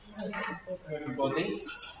Welcome everybody.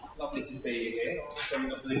 It's lovely to see you here. Some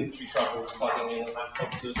obligatory troubles plugging in a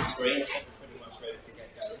laptop to a screen. I think we're pretty much ready to get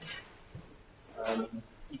going.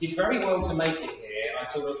 You did very well to make it here. I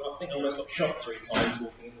think I almost got shot 3 times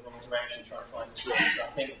walking in the wrong direction trying to find this room. So I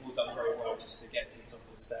think we've all done very well just to get to the top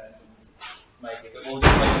of the stairs and make it. But we'll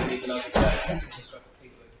just maybe leave another day simply just for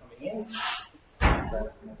people that are coming in.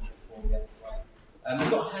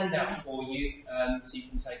 We've got a handout for you, so you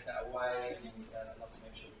can take that away, and I'd love to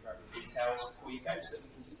make sure we grab the details before you go, so that we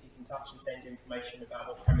can just keep in touch and send you information about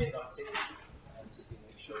what Premier's up to, so we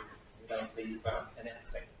make sure we don't leave an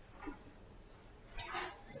empty.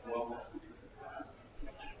 So, welcome.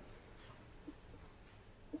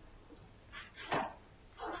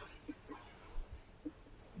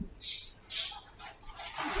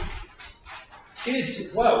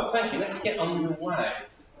 Good. Well, thank you. Let's get underway.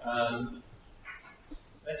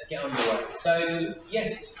 So,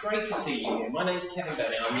 yes, it's great to see you here. My name is Kevin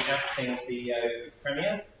Bennett. I'm the acting CEO of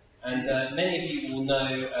Premier, and many of you will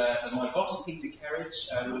know that my boss, Peter Kerridge,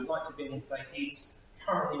 would like to be in here today. He's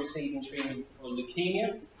currently receiving treatment for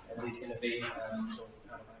leukemia, and he's going to be sort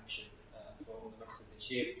of out of action for the rest of this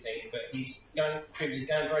year, we think. But he's going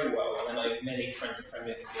very well, and I know many friends of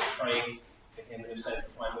Premier have been praying for him and have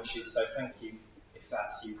sent kind wishes. So thank you if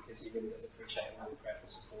that's you, because he really does appreciate all the prayerful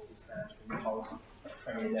support he's had from the whole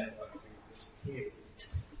Premier network through this period.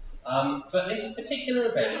 But this particular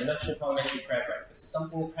event, the National Parliamentary Prayer Breakfast, is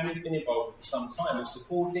something that Premier's been involved with for some time. We've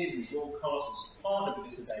supported, we've broadcast, and partnered with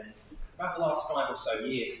this event for about the last 5 or so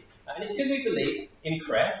years. And it's because we believe in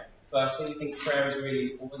prayer. Firstly, we think prayer is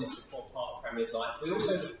really important, it's a core part of Premier's life. We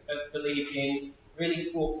also believe in really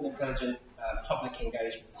thoughtful, intelligent public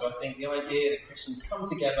engagement. So I think the idea that Christians come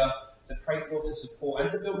together to pray for, to support, and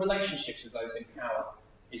to build relationships with those in power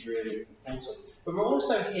is really important. But we're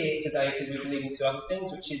also here today because we believe in 2 other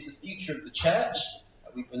things, which is the future of the church.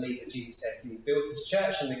 We believe that Jesus said he will build his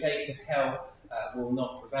church and the gates of hell will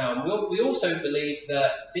not prevail. And we also believe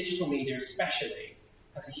that digital media especially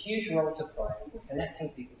has a huge role to play in connecting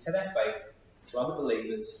people to their faith, to other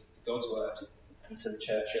believers, to God's word, and to the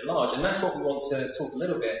church at large. And that's what we want to talk a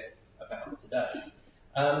little bit about today.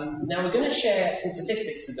 Now we're going to share some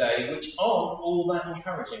statistics today which aren't all that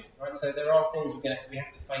encouraging, right? So there are things we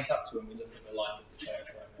have to face up to when we look at the life of the church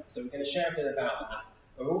right now. So we're going to share a bit about that.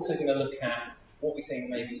 But we're also going to look at what we think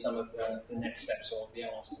maybe some of the next steps or the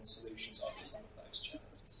answers and solutions are to some of those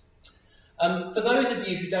challenges. For those of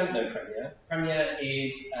you who don't know Premier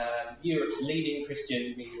is Europe's leading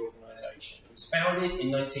Christian media organisation. It was founded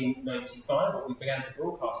in 1995, or we began to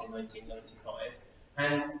broadcast in 1995.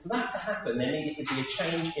 And for that to happen, there needed to be a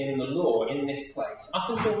change in the law in this place. Up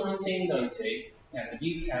until 1990, we had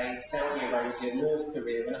the UK, Saudi Arabia, North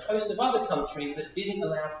Korea, and a host of other countries that didn't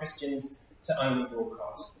allow Christians to own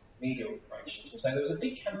broadcast media operations. And so there was a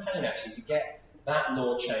big campaign, actually, to get that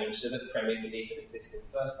law changed so that Premier could even exist in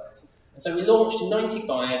the first place. And so we launched in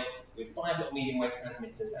 95 with 5 little medium wave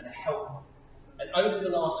transmitters and a help. And over the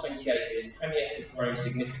last 28 years, Premier has grown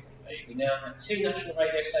significantly. We now have 2 national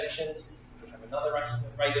radio stations. Another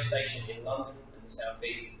radio station in London and the South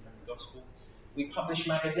East, the Gospel. We publish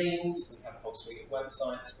magazines, we have a whole suite of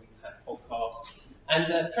websites, we've had podcasts,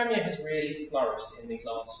 and Premier has really flourished in these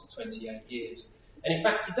last 28 years. And in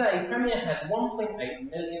fact, today, Premier has 1.8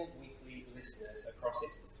 million weekly listeners across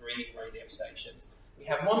its 3 radio stations. We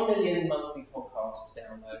have 1 million monthly podcasts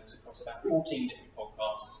downloads across about 14 different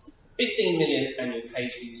podcasts, 15 million annual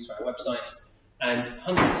page views to our websites, and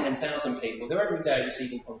 110,000 people who are every day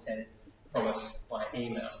receiving content from us by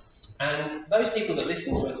email. And those people that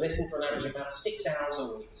listen to us listen for an average of about 6 hours a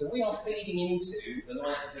week. So we are feeding into the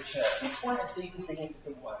life of the church in quite a deep and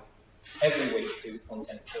significant way every week through the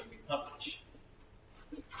content that we publish.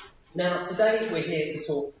 Now, today we're here to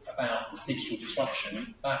talk about digital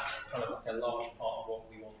disruption. That's kind of like a large part of what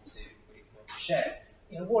we want to share.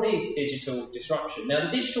 What is digital disruption? Now,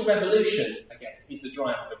 the digital revolution, I guess, is the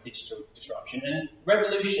driver of digital disruption. And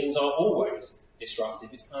revolutions are always disruptive.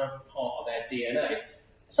 It's kind of a part of their DNA.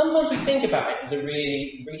 Sometimes we think about it as a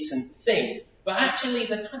really recent thing, but actually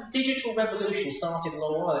the kind of digital revolution started a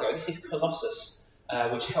long while ago. This is Colossus,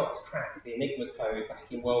 which helped crack the Enigma code back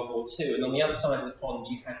in World War II. And on the other side of the pond,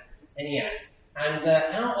 you had ENIAC. And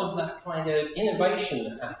out of that kind of innovation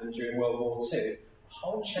that happened during World War II, a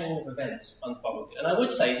whole chain of events unfolded. And I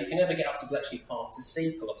would say, if you can ever get up to Bletchley Park to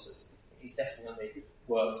see Colossus, it's definitely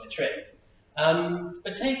worth the trip.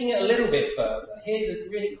 But taking it a little bit further, here's a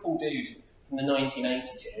really cool dude from the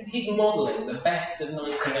 1980s here, and he's modelling the best of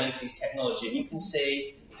 1980s technology. And you can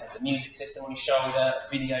see he has the music system on his shoulder, a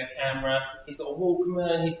video camera, he's got a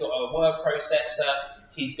Walkman, he's got a word processor,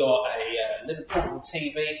 he's got a little portable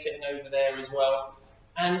TV sitting over there as well.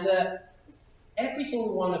 And every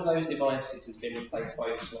single one of those devices has been replaced by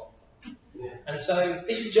your smartphone. And so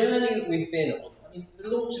this journey that we've been on, I mean, the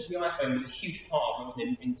launch of the iPhone was a huge part of it,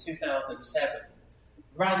 wasn't it, in 2007,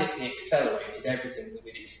 radically accelerated everything that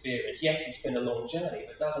we'd experienced. Yes, it's been a long journey,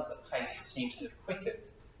 but doesn't the pace seem to have quickened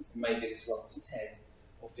in maybe this last 10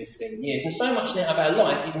 or 15 years? And so much now of our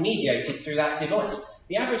life is mediated through that device.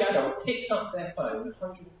 The average adult picks up their phone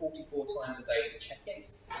 144 times a day to check it.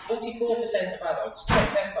 44% of adults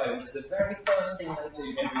check their phone as the very first thing they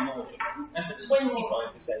do every morning. And for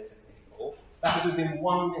 25% of people, that is within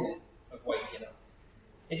 1 minute of waking up.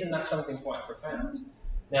 Isn't that something quite profound?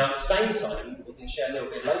 Now, at the same time, we can share a little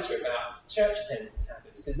bit later about church attendance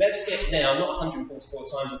habits, because they've slipped now not 144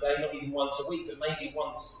 times a day, not even once a week, but maybe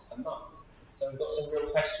once a month. So we've got some real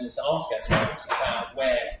questions to ask ourselves about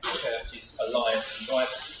where the church is alive and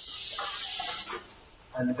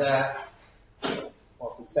vibrant. And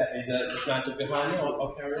whilst the set is dismantled behind me,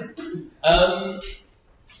 I'll carry on.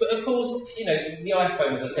 But of course, you know, the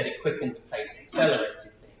iPhone, as I said, it quickened the pace, it accelerated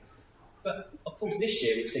things. But of course, this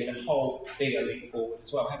year we've seen a whole bigger leap forward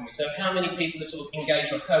as well, haven't we? So how many people have sort of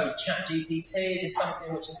engaged or heard of ChatGPT? Is this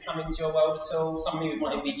something which has come into your world at all? Some of you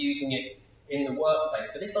might be using it in the workplace.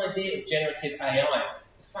 But this idea of generative AI,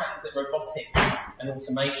 the fact that robotics and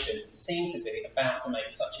automation seem to be about to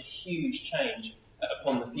make such a huge change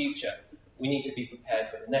upon the future, we need to be prepared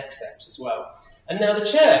for the next steps as well. And now the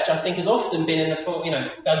church, I think, has often been in the thought, you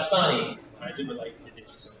know, Bugs Bunny as it relates to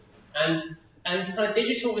digital. And kind of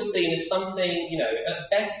digital was seen as something, you know, at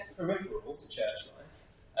best peripheral to church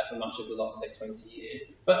life for much of the last, say, 20 years,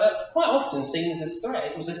 but quite often seen as a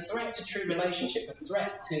threat. It was a threat to true relationship, a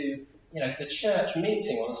threat to, you know, the church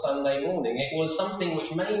meeting on a Sunday morning. It was something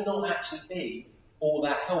which may not actually be all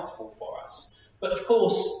that helpful for us. But of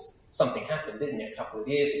course, something happened, didn't it, a couple of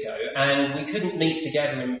years ago, and we couldn't meet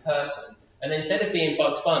together in person. And instead of being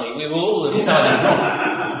Bugs Bunny, we were all of a sudden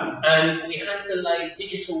wrong. And we had to lay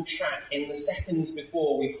digital track in the seconds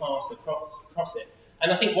before we passed across it.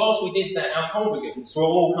 And I think whilst we did that, our congregants were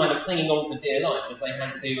all kind of clinging on for dear life as they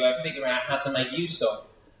had to figure out how to make use of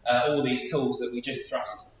all these tools that we just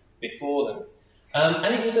thrust before them.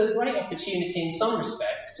 And it was a great opportunity in some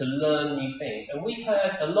respects to learn new things. And we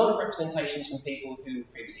heard a lot of representations from people who were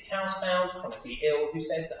previously housebound, chronically ill, who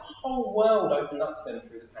said that the whole world opened up to them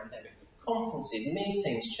through the pandemic. Conferences,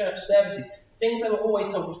 meetings, church services, things they were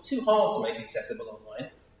always told were too hard to make accessible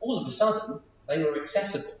online, all of a sudden they were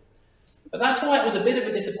accessible. But that's why it was a bit of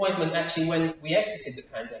a disappointment actually when we exited the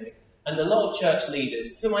pandemic, and a lot of church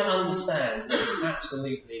leaders, whom I understand were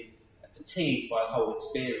absolutely fatigued by the whole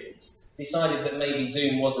experience, decided that maybe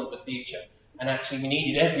Zoom wasn't the future, and actually we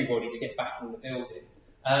needed everybody to get back in the building.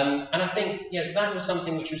 And I think, you know, that was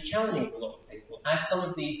something which was challenging for a lot of people, as some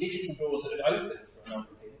of the digital doors that had opened for a number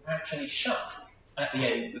of people actually shut at the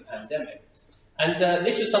end of the pandemic. And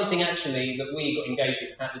this was something actually that we got engaged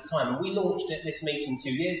with at the time. And we launched at this meeting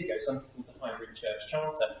 2 years ago, something called the Hybrid Church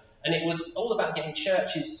Charter. And it was all about getting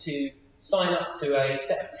churches to sign up to a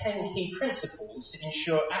set of 10 key principles to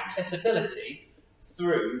ensure accessibility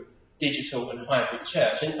through digital and hybrid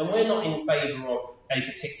church. And we're not in favour of a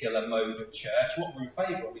particular mode of church. What we're in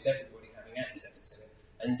favour of is everybody having access to it.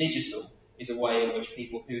 And digital is a way in which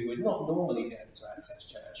people who would not normally be able to access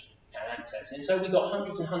church can access it. And so we got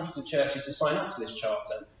hundreds and hundreds of churches to sign up to this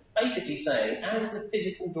charter, basically saying, as the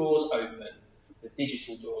physical doors open, the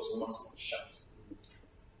digital doors must not shut.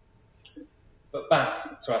 But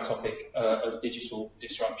back to our topic of digital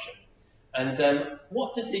disruption. And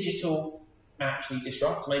what does digital actually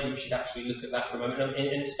disrupt? Maybe we should actually look at that for a moment,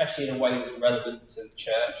 and especially in a way that's relevant to the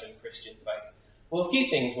church and the Christian faith. Well, a few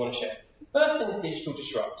things I want to share. First thing that digital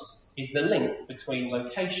disrupts is the link between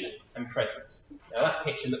location and presence. Now, that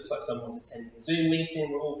picture looks like someone's attending a Zoom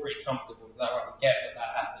meeting. We're all pretty comfortable with that, right? We get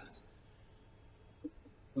that happens.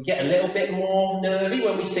 We get a little bit more nervy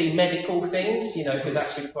when we see medical things, you know, because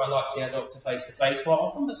actually we quite like to see our doctor face to face quite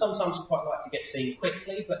often, but sometimes we quite like to get seen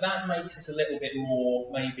quickly, but that makes us a little bit more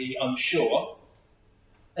maybe unsure.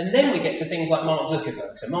 And then we get to things like Mark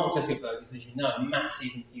Zuckerberg. So Mark Zuckerberg is, as you know, a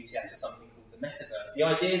massive enthusiast for something called the metaverse. The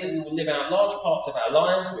idea that we will live out large parts of our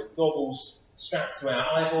lives with goggles strapped to our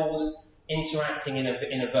eyeballs, interacting in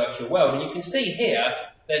a virtual world. And you can see here,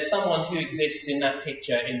 there's someone who exists in that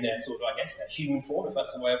picture in their sort of, I guess, their human form, if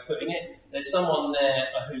that's the way of putting it. There's someone there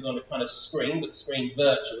who's on a kind of screen, but the screen's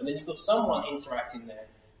virtual. And then you've got someone interacting there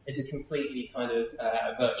as a completely kind of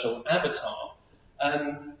virtual avatar.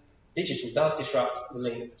 Digital does disrupt the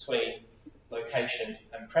link between location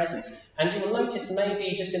and presence. And you will notice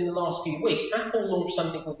maybe just in the last few weeks, Apple launched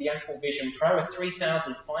something called the Apple Vision Pro, a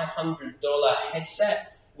 $3,500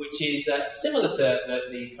 headset. which is similar to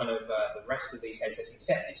the kind of the rest of these headsets,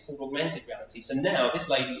 except it's called augmented reality. So now this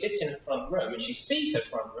lady sits in her front room and she sees her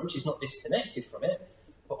front room. She's not disconnected from it,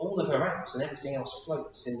 but all of her apps and everything else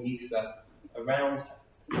floats in the ether around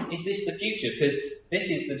her. Is this the future? Because this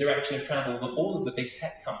is the direction of travel that all of the big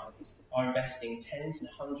tech companies are investing tens and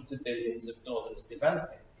hundreds of billions of dollars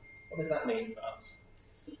developing. What does that mean for us?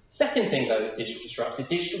 Second thing, though, that digital disrupts is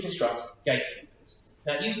digital disrupts gatekeepers.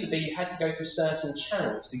 Now, it used to be you had to go through certain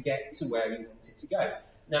channels to get to where you wanted to go.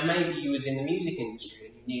 Now, maybe you was in the music industry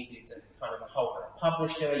and you needed a kind of a whole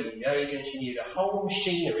publisher, you needed agents, you needed a whole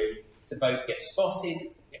machinery to both get spotted,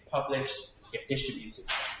 get published, get distributed.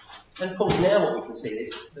 And of course, now what we can see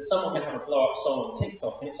is that someone can have a blow-up song on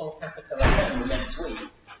TikTok and it's on Capital FM the next week.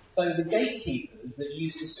 So the gatekeepers that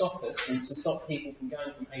used to stop us and to stop people from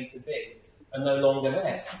going from A to B are no longer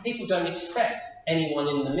there. People don't expect anyone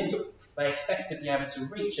in the middle. They expect to be able to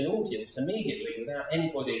reach an audience immediately without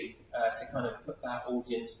anybody to kind of put that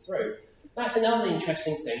audience through. That's another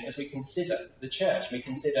interesting thing as we consider the church. We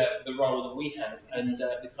consider the role that we have and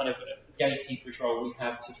the kind of gatekeeper's role we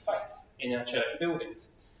have to faith in our church buildings.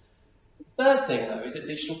 The third thing, though, is that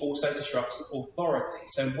digital also disrupts authority.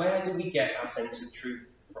 So where do we get our sense of truth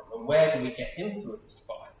from, and where do we get influenced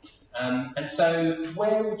by? And so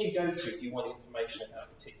where would you go to if you want information about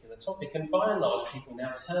a particular topic? And by and large, people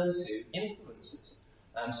now turn to influencers.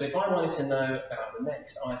 So if I wanted to know about the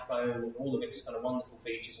next iPhone and all of its kind of wonderful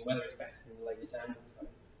features and whether it's better than the latest Android phone, I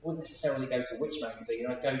wouldn't necessarily go to Which Magazine.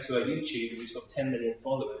 I'd go to a YouTuber who's got 10 million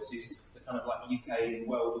followers, who's the kind of like UK and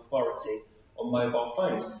world authority on mobile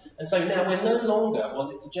phones. And so now we're no longer,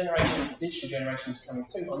 well, it's the digital generations coming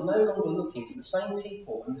through, are no longer looking to the same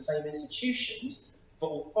people and the same institutions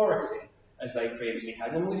for authority as they previously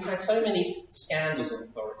had. And we've had so many scandals of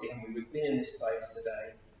authority, and we've been in this place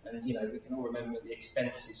today, and we can all remember the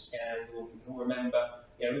expenses scandal, we can all remember,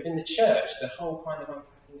 within the church, the whole kind of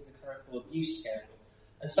unpacking of the clerical abuse scandal.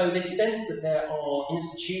 And so this sense that there are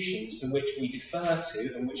institutions to which we defer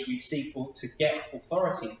to and which we seek to get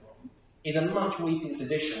authority from is a much weaker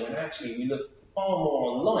position when actually we look far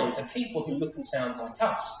more online to people who look and sound like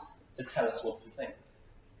us to tell us what to think.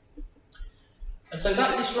 And so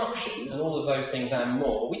that disruption and all of those things and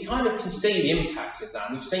more, we kind of can see the impacts of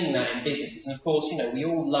that. We've seen that in businesses. And of course, we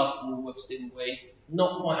all loved Woolworths, didn't we?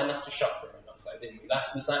 Not quite enough to shop for enough, though, didn't we?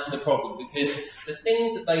 That's the problem, because the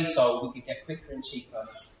things that they sold, we could get quicker and cheaper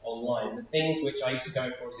online. The things which I used to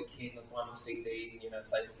go for as a kid, like buying CDs,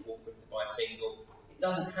 save a £4 to buy a single, it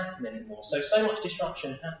doesn't happen anymore. So much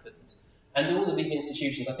disruption happened. And all of these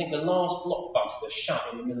institutions, I think the last Blockbuster shut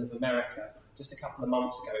in the middle of America just a couple of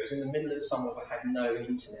months ago. It was in the middle of somewhere that had no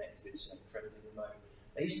internet because it's incredibly remote.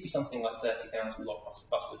 There used to be something like 30,000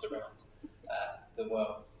 Blockbusters around the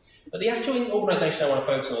world. But the actual organisation I want to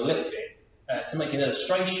focus on a little bit, to make an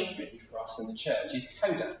illustration really for us in the church, is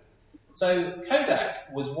Kodak. So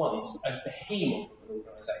Kodak was once a behemoth of an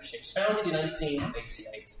organisation. It was founded in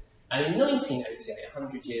 1888. And in 1988,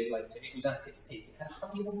 100 years later, it was at its peak. It had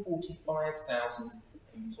 145,000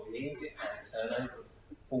 employees. It had turnover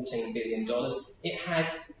of $14 billion. It had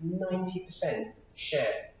 90%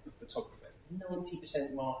 share of photography,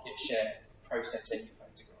 90% market share of processing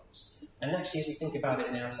photographs. And actually, as we think about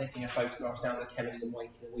it now, taking a photograph down to the chemist and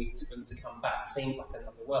waiting a week for them to come back seems like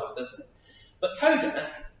another world, doesn't it? But Kodak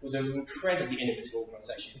was an incredibly innovative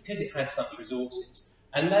organisation because it had such resources.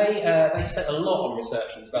 And they spent a lot on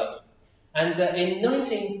research and development. And in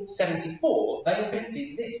 1974, they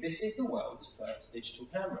invented this. This is the world's first digital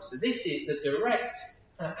camera. So this is the direct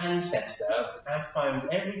ancestor of our phones.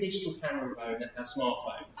 Every digital camera we own that have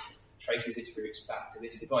smartphones traces its roots back to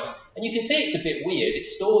this device. And you can see it's a bit weird. It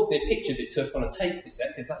stored the pictures it took on a tape cassette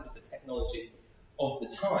because that was the technology of the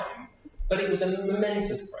time. But it was a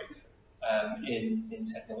momentous breakthrough in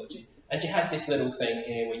technology. And you had this little thing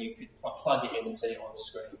here where you could plug it in and see it on the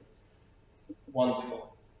screen.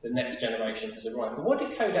 Wonderful. The next generation has arrived. But what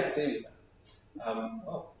did Kodak do with that?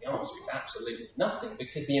 Well, the answer is absolutely nothing,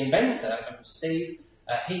 because the inventor, Steve,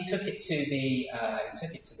 he took it to the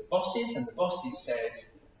bosses, and the bosses said,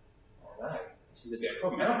 "Oh no, this is a bit of a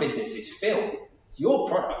problem. Our business is film. Your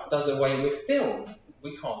product does away with film.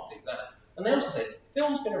 We can't do that." And they also said,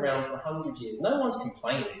 "Film's been around for 100 years. No one's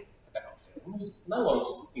complaining about films. No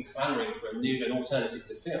one's been clamouring for an alternative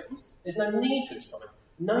to films. There's no need for this product.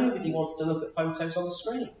 Nobody wanted to look at photos on the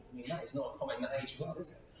screen." I mean, that is not a comment that aged well,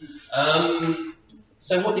 is it?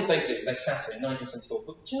 So what did they do? They sat it in 1974.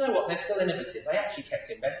 But do you know what? They're still innovative. They actually kept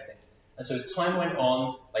investing. And so as time went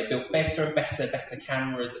on, they built better and better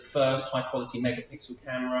cameras. The first high-quality megapixel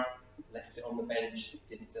camera, left it on the bench,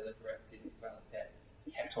 didn't deliver it, didn't develop it,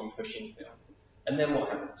 kept on pushing film. And then what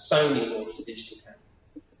happened? Sony launched a digital camera.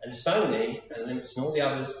 And Sony and Olympus and all the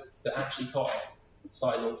others that actually got it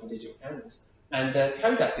started launching digital cameras. And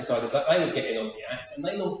Kodak decided that they would get in on the act, and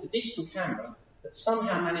they launched a digital camera that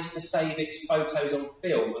somehow managed to save its photos on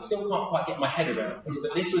film. I still can't quite get my head around this,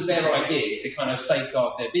 but this was their idea to kind of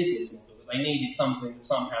safeguard their business model, that they needed something that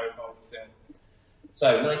somehow involved film.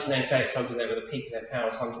 So in 1988, told them they were the peak of their power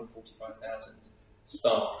was 145,000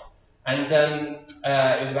 staff. And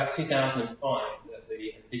it was about 2005 that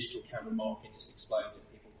the digital camera market just exploded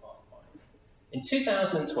and people started buying it. In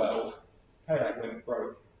 2012, Kodak went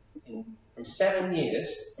broke. From 7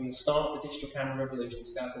 years, from the start of the digital camera revolution in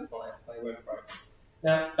 2005, they went broke.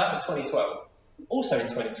 Now, that was 2012. Also in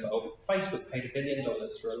 2012, Facebook paid $1 billion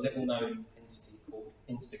for a little-known entity called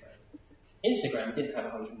Instagram. Instagram didn't have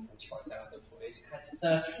 145,000 employees, it had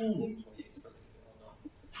 13 employees, believe it or not.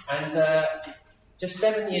 And just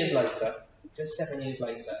 7 years later,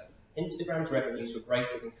 Instagram's revenues were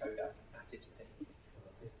greater than Kodak at its peak.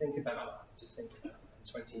 Just think about that in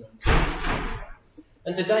 2019.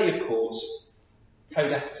 And today, of course,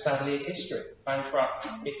 Kodak sadly is history. Bankrupt,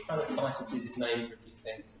 it kind of licenses its name for a few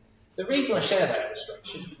things. The reason I share that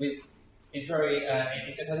illustration is very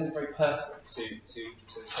pertinent to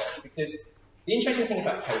the church, because the interesting thing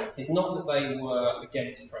about Kodak is not that they were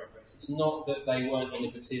against progress. It's not that they weren't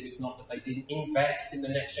innovative. It's not that they didn't invest in the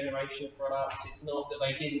next generation of products. It's not that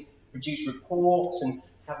they didn't produce reports and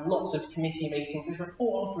have lots of committee meetings. There's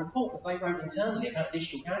report after report that they wrote internally about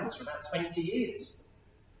digital cameras for about 20 years.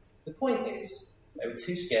 The point is, they were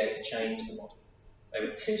too scared to change the model. They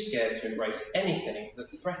were too scared to embrace anything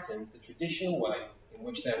that threatened the traditional way in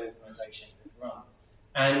which their organisation had run.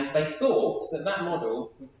 And they thought that that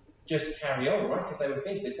model would just carry on, right? Because they were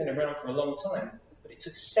big, they'd been around for a long time. But it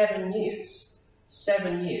took 7 years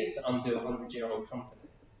to undo a 100-year-old company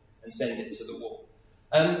and send it to the wall.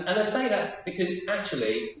 And I say that because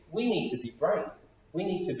actually we need to be brave. We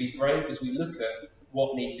need to be brave as we look at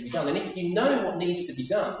what needs to be done. And if you know what needs to be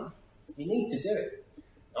done, you need to do it.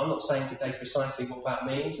 I'm not saying today precisely what that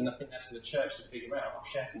means, and I think that's for the church to figure out. I'll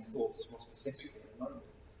share some thoughts more specifically in a moment.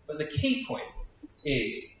 But the key point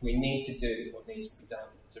is we need to do what needs to be done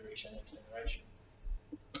to reach the next generation.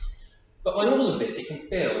 But on all of this, it can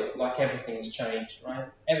feel like everything has changed, right?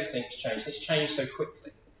 Everything's changed. It's changed so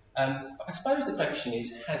quickly. I suppose the question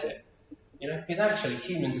is, has it? Because actually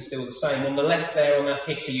humans are still the same. On the left there, on that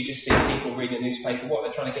picture, you just see people reading the newspaper, what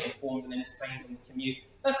they're trying to get informed and entertained on the commute.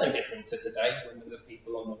 That's no different to today when the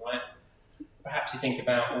people on the right. Perhaps you think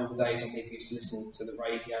about all the days when people used to listen to the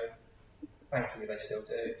radio. Thankfully, they still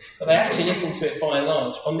do. But they actually listen to it by and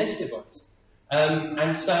large on this device.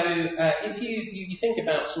 And so if you think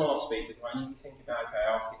about smart speakers, right, and you think about, okay,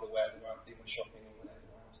 I'll take the weather, I'll do my shopping or whatever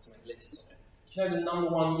else to make lists on it. Do you know the number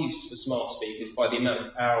one use for smart speakers by the amount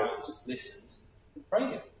of hours listened?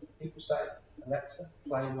 Radio. People say, Alexa,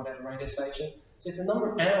 play whatever radio station. So if the number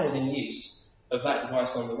of hours in use of that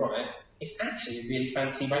device on the right, it's actually a really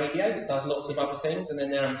fancy radio that does lots of other things, and they're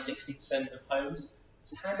now in 60% of homes.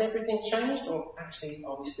 So has everything changed, or actually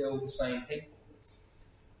are we still the same people?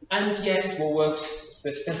 And yes, Woolworths,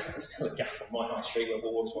 there's still a gap on my high street where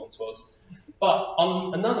Woolworths once was. But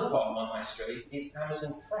on another part of my high street is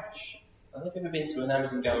Amazon Fresh. I don't know if you've ever been to an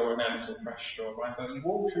Amazon Go or an Amazon Fresh store, right? But you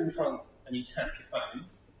walk through the front and you tap your phone,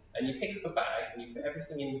 and you pick up a bag, and you put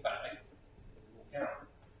everything in your bag, and you walk out.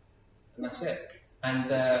 And that's it.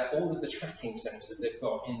 And all of the tracking sensors they've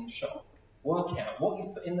got in the shop work out what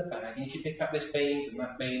you put in the bag, and if you pick up this beans and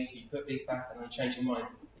that beans, you put these back, and then you change your mind.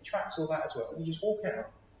 It tracks all that as well. You just walk out,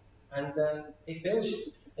 and it bills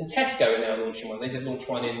you. And Tesco are now launching one. They've launched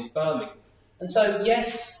one in Birmingham. And so,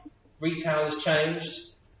 yes, retail has changed,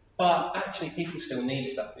 but actually people still need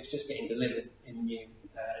stuff. It's just getting delivered in new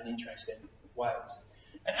and interesting ways.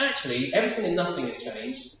 And actually, everything and nothing has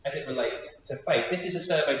changed as it relates to faith. This is a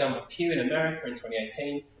survey done by Pew in America in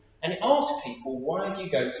 2018, and it asked people, why do you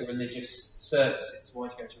go to religious services? Why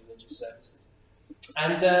do you go to religious services?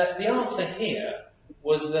 And the answer here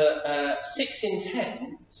was that 6 in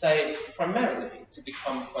 10 say it's primarily to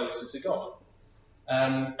become closer to God.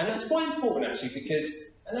 And that's quite important, actually, because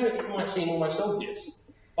I know it might seem almost obvious,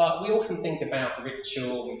 but we often think about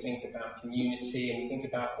ritual, we think about community, and we think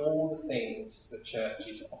about all the things that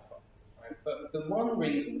churches offer. Right? But the one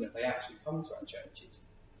reason that they actually come to our churches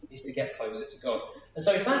is to get closer to God. And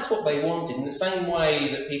so if that's what they wanted, in the same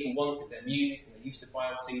way that people wanted their music, and they used to buy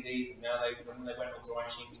on CDs, and now when they went onto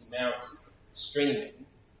iTunes, and now it's streaming,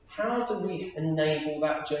 how do we enable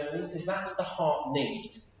that journey? Because that's the heart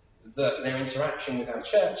need that their interaction with our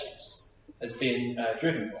churches has been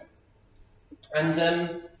driven by.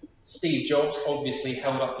 And Steve Jobs obviously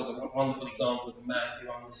held up as a wonderful example of a man who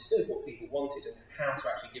understood what people wanted and how to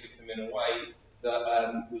actually give it to them in a way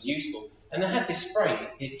that was useful. And they had this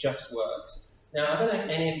phrase, "it just works." Now, I don't know if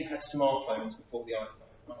any of you had smartphones before the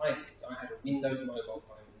iPhone. I did. I had a Windows mobile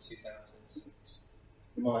phone in 2006.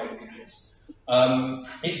 My goodness.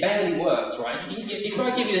 It barely worked, right? If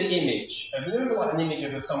I give you an image, remember like an image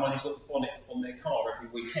of someone who's got the bonnet on their car every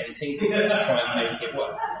weekend, tinkering to try and make it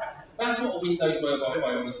work. That's what a Windows mobile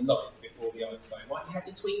phone was like before the iPhone, right? You had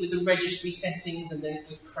to tweak with the registry settings and then it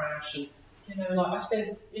would crash and, you know, like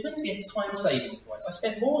it was meant to be a time-saving device. I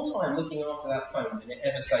spent more time looking after that phone than it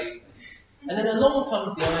ever saved me. And then along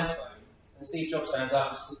comes the iPhone and Steve Jobs sounds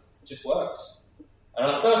like it just works.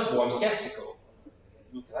 And first of all, I'm sceptical.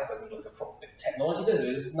 That doesn't look a proper bit of technology, does it?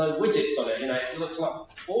 There's no widgets on it, you know, it looks like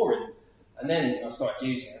boring. And then I started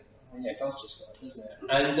using it. Oh, yeah, it does just work, doesn't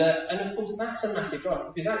it? And of course, that's a massive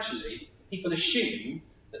driver because actually, people assume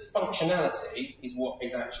that functionality is what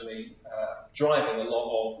is actually driving a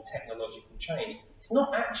lot of technological change. It's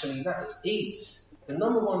not actually that, it's ease. The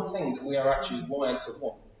number one thing that we are actually wired to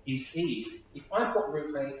want is ease. If I've got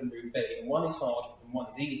route A and route B, and one is hard and one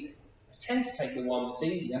is easy, I tend to take the one that's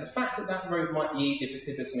easy. And the fact that route might be easier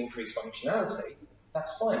because there's some increased functionality,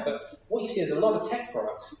 that's fine. But what you see is a lot of tech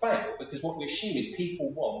products fail because what we assume is people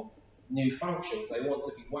want new functions. They want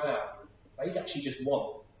to be wowed. They actually just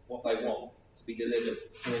want what they want to be delivered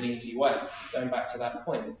in an easy way. Going back to that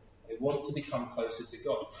point, they want to become closer to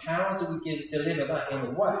God. How do we deliver that in a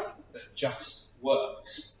way that just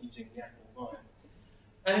works using the Apple vine?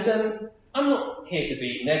 And I'm not here to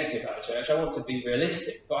be negative about the church. I want to be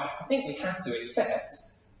realistic. But I think we have to accept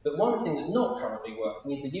that one thing that's not currently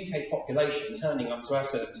working is the UK population turning up to our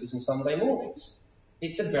services on Sunday mornings.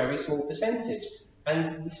 It's a very small percentage. And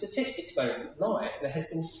the statistics don't lie. There has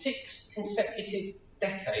been 6 consecutive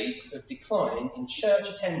decades of decline in church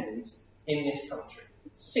attendance in this country.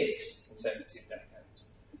 6 consecutive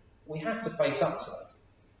decades. We have to face up to that.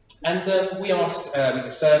 And we asked, we did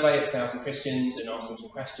a survey of 1,000 Christians and asked them some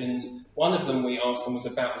questions. One of them we asked them was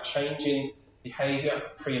about the changing behaviour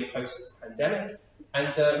pre and post pandemic.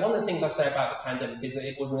 And one of the things I say about the pandemic is that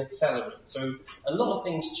it was an accelerant. So a lot of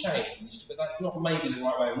things changed, but that's not maybe the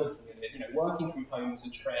right way of looking at it. You know, working from home was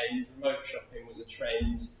a trend, remote shopping was a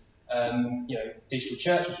trend, you know, digital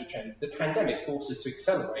church was a trend. The pandemic forced us to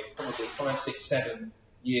accelerate probably 5, 6, 7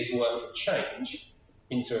 years worth of change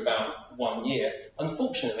into about 1 year.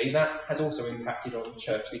 Unfortunately, that has also impacted on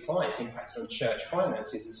church decline. It's impacted on church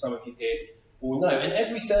finances, as some of you here will know. And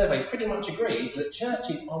every survey pretty much agrees that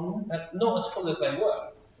churches are not as full as they were.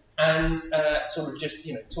 And sort of just,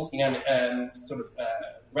 you know, talking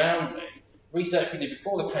roundly, research we did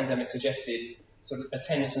before the pandemic suggested sort of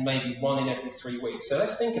attendance of maybe 1 in every 3 weeks. So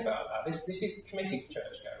let's think about that. This is committed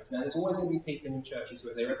churchgoers. Now, there's always going to be people in churches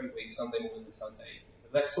who are there every week, Sunday morning and Sunday evening.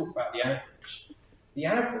 But let's talk about the average. The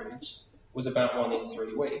average was about 1 in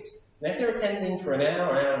 3 weeks. Now, if they're attending for an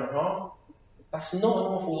hour and a half, that's not an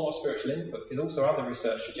awful lot of spiritual input, because also other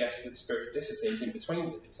research suggests that spiritual disciplines in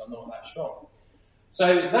between visits are not that strong.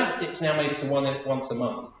 So that's dipped now maybe to once a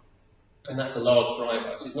month, and that's a large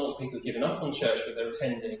driver. So it's not that people have given up on church, but they're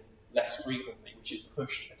attending less frequently, which has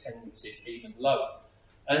pushed attendances even lower.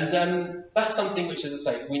 And that's something which, as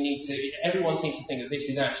I say, everyone seems to think that this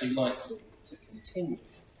is actually likely to continue.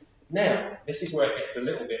 Now, this is where it gets a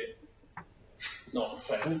little bit not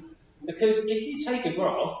pleasant, because if you take a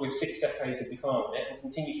graph with 6 decades of decline on it and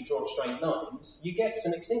continue to draw straight lines, you get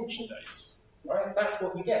some extinction dates, right? That's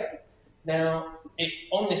what you get. Now,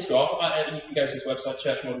 on this graph, you can go to this website,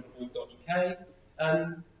 churchmodel.uk,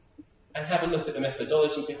 and have a look at the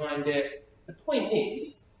methodology behind it. The point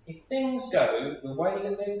is, if things go the way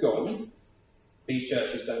that they've gone, these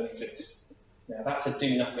churches don't exist. Now, that's a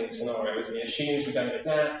do-nothing scenario, isn't it? It assumes we don't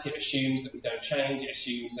adapt, it assumes that we don't change, it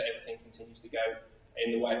assumes that everything continues to go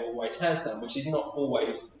in the way it always has done, which is not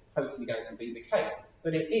always hopefully going to be the case.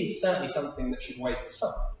 But it is certainly something that should wake us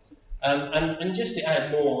up. And just to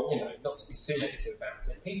add more, you know, not to be too negative about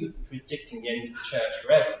it, people have been predicting the end of the church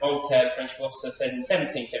forever. Voltaire, the French philosopher, said in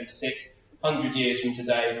 1776, 100 years from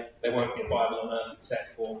today, there won't be a Bible on earth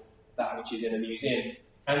except for that which is in a museum.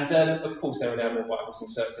 And of course, there are now more Bibles in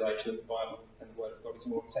circulation, and the Bible and the Word of God is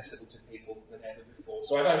more accessible to people than ever before.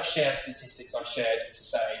 So I don't share the statistics I shared to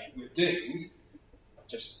say we're doomed. I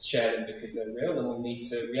just share them because they're real and we need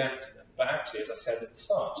to react to them. But actually, as I said at the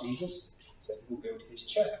start, Jesus said he will build his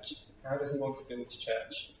church. How does he want to build his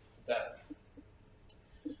church today?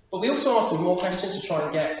 But we also asked some more questions to try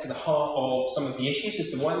and get to the heart of some of the issues as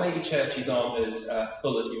to why maybe churches aren't as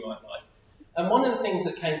full as we might like. And one of the things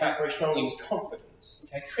that came back very strongly was confidence.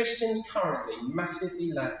 Okay? Christians currently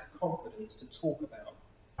massively lack confidence to talk about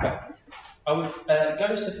faith. I would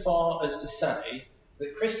go so far as to say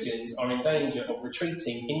that Christians are in danger of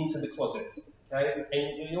retreating into the closet.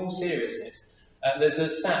 Okay? In all seriousness, there's a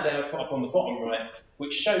stat there I put up on the bottom right,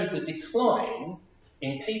 which shows the decline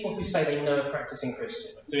in people who say they know a practicing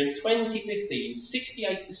Christian. So in 2015,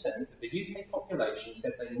 68% of the UK population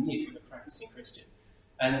said they knew a practicing Christian.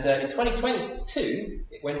 And in 2022,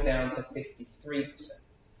 it went down to 53%.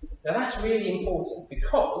 Now that's really important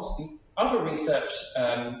because the other research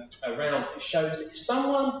around it shows that if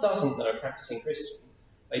someone doesn't know a practicing Christian,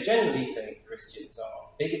 they generally think Christians are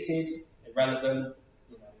bigoted, irrelevant,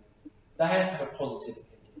 they don't have a positive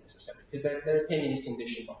opinion necessarily because their opinion is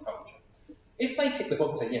conditioned by culture. If they tick the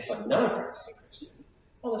box and say, yes, I know a practicing Christian,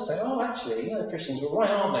 well, they'll say, oh, actually, Christians are all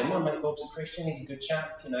right, aren't they? My mate Bob's a Christian, he's a good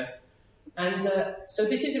chap, And so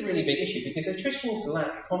this is a really big issue because if Christians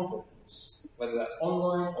lack confidence, whether that's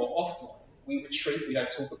online or offline, we retreat, we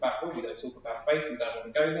don't talk about God, we don't talk about faith, we don't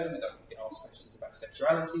want to go there, we don't want to get asked questions about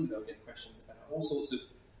sexuality, we don't get questions about all sorts of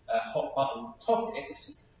hot button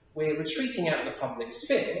topics. We're retreating out of the public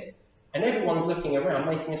sphere and everyone's looking around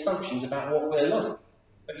making assumptions about what we're like.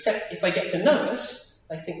 Except if they get to know us,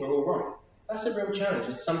 they think we're all right. That's a real challenge.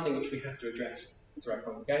 It's something which we have to address through our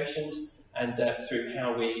congregations and through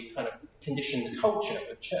how we kind of condition the culture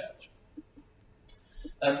of church.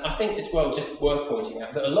 I think as well, just worth pointing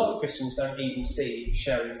out that a lot of Christians don't even see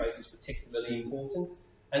sharing faith as particularly important.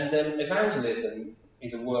 And evangelism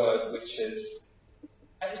is a word which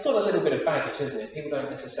it's got a little bit of baggage, isn't it? People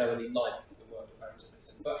don't necessarily like the word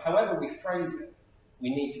evangelism. But however we phrase it, we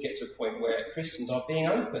need to get to a point where Christians are being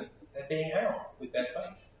open. They're being out with their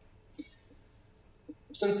faith.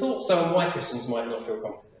 Some thoughts, though, on why Christians might not feel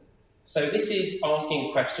confident. So this is asking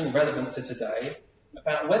a question relevant to today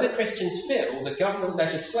about whether Christians feel that government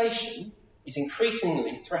legislation is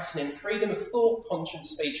increasingly threatening freedom of thought, conscience,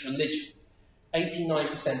 speech, religion.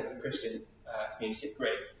 89% of the Christian community agree.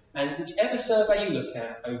 And whichever survey you look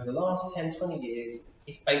at over the last 10, 20 years,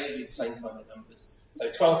 it's basically the same kind of numbers. So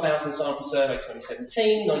 12,000 sample survey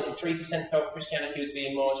 2017, 93% felt Christianity was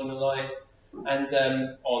being marginalised,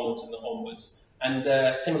 and onwards. And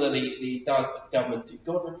similarly, the Government Do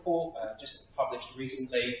God report, just published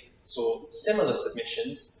recently, saw similar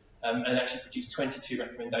submissions and actually produced 22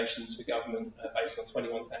 recommendations for government based on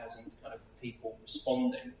 21,000 kind of people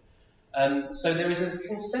responding. So there is a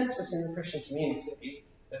consensus in the Christian community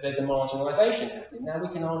that there's a marginalisation happening. Now we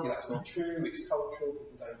can argue that's not true, it's cultural,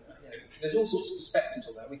 people don't, there's all sorts of perspectives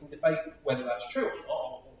on that. We can debate whether that's true or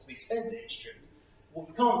not, or to the extent that it's true. What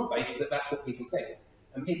we can't debate is that that's what people think,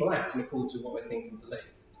 and people act in accordance with what they think and believe.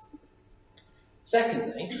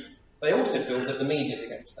 Secondly, they also feel that the media is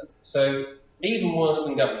against them. So even worse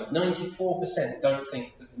than government, 94% don't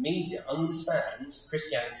think that the media understands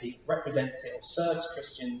Christianity, represents it, or serves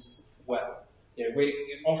Christians well. We're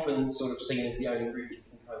often sort of seen as the only group you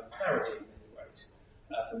can kind of parody in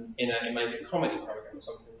many ways, in maybe a comedy program or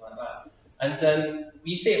something like that. And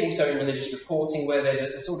you see it also in religious reporting, where there's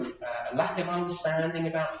a sort of a lack of understanding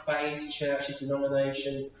about faith, churches,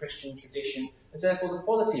 denominations, the Christian tradition, and therefore the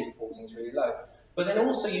quality of reporting is really low. But then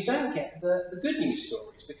also you don't get the good news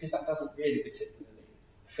stories, because that doesn't really particularly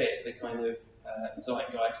fit the kind of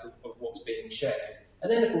zeitgeist of what's being shared.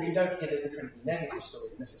 And then, of course, you don't hear the incredibly negative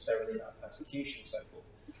stories necessarily about persecution and so forth.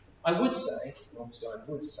 I would say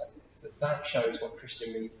this, that shows what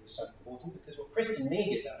Christian media is so important, because what Christian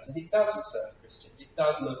media does is it does serve Christians. It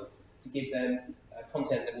does look to give them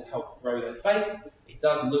content that will help grow their faith. It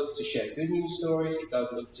does look to share good news stories. It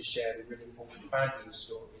does look to share the really important bad news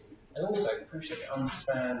stories. And also, crucially, it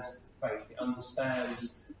understands faith. It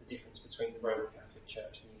understands the difference between the Roman Catholic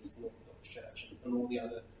Church, the Eastern Orthodox Church, and all the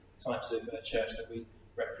other types of church that we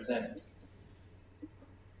represent.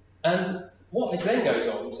 And what this then goes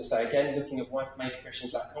on to say, again, looking at why maybe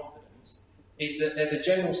Christians lack confidence, is that there's a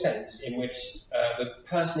general sense in which the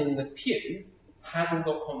person in the pew hasn't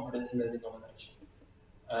got confidence in their denomination.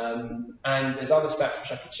 And there's other stats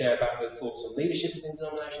which I could share about the thoughts on leadership within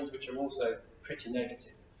denominations, which are also pretty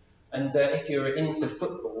negative. And if you're into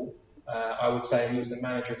football, I would say, and you as the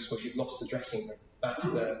manager of sport, you've lost the dressing room.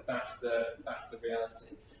 That's the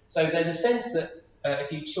reality. So there's a sense that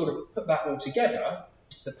if you sort of put that all together,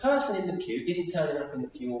 the person in the pew isn't turning up in the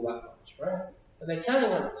pew all that much, right? But they're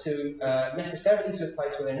turning up to necessarily to a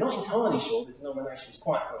place where they're not entirely sure the denomination's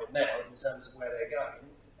quite got it now in terms of where they're going,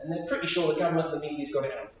 and they're pretty sure the government and the media's got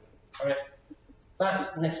it out for them, right? That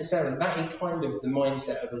is kind of the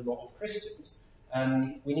mindset of a lot of Christians.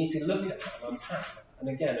 We need to look at that and unpack that. And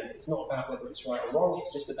again, it's not about whether it's right or wrong,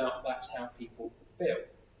 it's just about that's how people feel.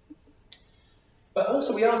 But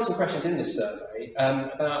also we asked some questions in this survey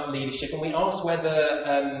about leadership, and we asked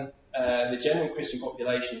whether the general Christian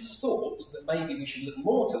population thought that maybe we should look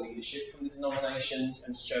more to leadership from the denominations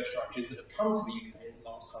and church structures that have come to the UK in the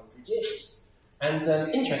last 100 years. And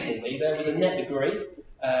interestingly, there was a net degree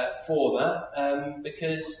for that,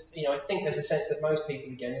 because I think there's a sense that most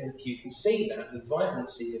people, again, in the pew can see that the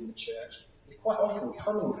vibrancy in the church is quite often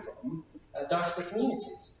coming from diaspora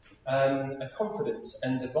communities, a confidence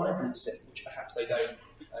and a vibrancy which perhaps they don't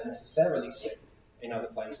necessarily see in other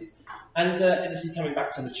places. And this is coming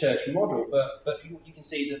back to the church model, but what you can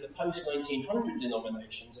see is that the post-1900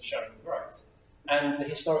 denominations are showing growth, and the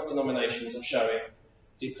historic denominations are showing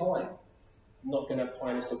decline. I'm not going to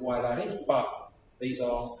pine as to why that is, but these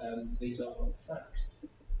are facts.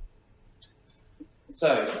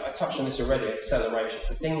 So I touched on this already, acceleration.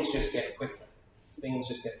 So things just get quicker. Things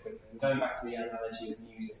just get quicker. And going back to the analogy of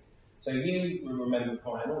music. So you will remember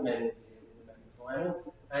vinyl, many of you will remember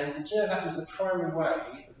vinyl. And did you know that was the primary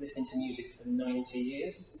way of listening to music for 90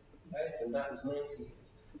 years? Okay, so that was 90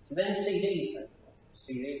 years. So then CDs came along.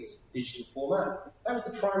 CDs was digital format. That was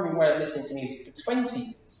the primary way of listening to music for 20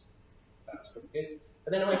 years. That was pretty good.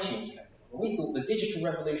 But then iTunes came along. And we thought the digital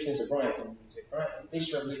revolution has arrived in music, right? The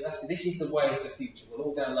digital revolution, this is the way of the future. We'll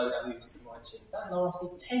all download our music from iTunes. That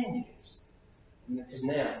lasted 10 years. Because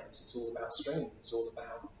now it's all about streaming. It's all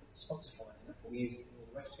about Spotify and Apple Music and all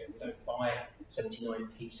the rest of it. We don't buy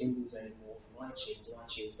 79p singles anymore from iTunes, and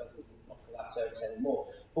iTunes doesn't offer that service anymore.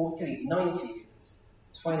 But we can 90 years,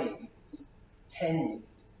 20 years, 10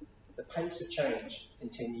 years. The pace of change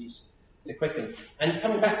continues to quicken. And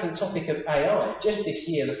coming back to the topic of AI, just this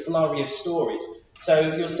year, the flurry of stories.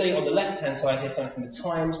 So you'll see on the left-hand side here something from the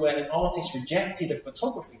Times where an artist rejected a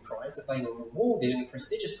photography prize that they were rewarded in a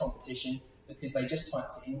prestigious competition because they just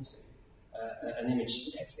typed it into an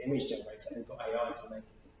image, text-to-image generator, and got AI to make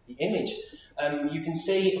the image. You can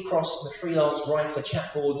see across the freelance writer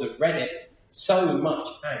chat boards of Reddit so much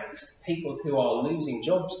angst, people who are losing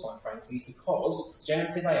jobs, quite frankly, because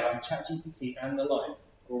generative AI, ChatGPT and the like,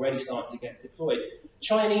 already starting to get deployed.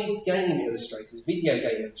 Chinese game illustrators, video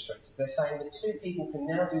game illustrators, they're saying that 2 people can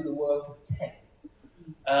now do the work of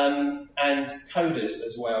 10. And coders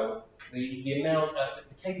as well. The amount,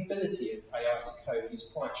 the capability of AI to code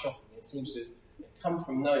is quite shocking. It seems to come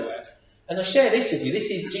from nowhere. And I share this with you. This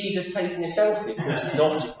is Jesus taking a selfie. Of course, it's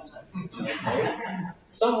not Jesus taking a selfie.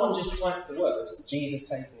 Someone just typed the words, Jesus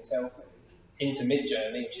taking a selfie, into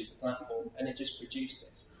Midjourney, which is the platform, and it just produced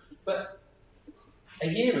this. But a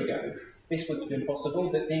year ago, this wouldn't have been possible,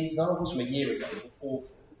 but the examples from a year ago were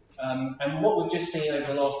awful. And what we've just seen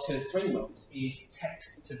over the last 2 or 3 months is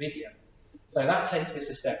text to video. So that takes this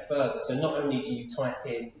a step further. So not only do you type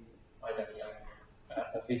in, I don't know,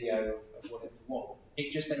 a video of whatever you want,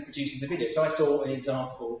 it just then produces a video. So I saw an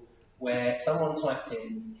example where someone typed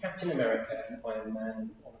in Captain America and Iron Man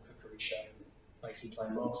on a cookery show, basically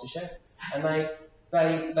playing MasterChef, and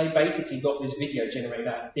they basically got this video generated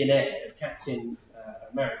out of thin air of Captain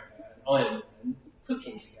America and Iron Man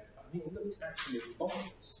cooking together. I mean, it looked absolutely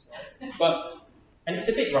bonkers, right? And it's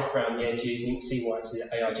a bit rough around the edges, and you can see why it's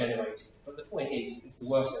AI generated. But the point is, it's the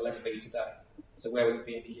worst it'll ever be today. So where will it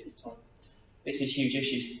be in a year's time? This is huge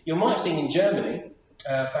issues. You might have seen in Germany,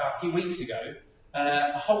 about a few weeks ago,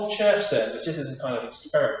 a whole church service, just as a kind of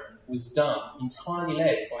experiment, was done entirely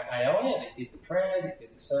led by AI. It did the prayers, it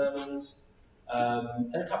did the sermons,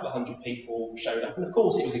 and a couple of hundred people showed up. And of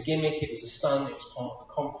course, it was a gimmick, it was a stunt, it was part of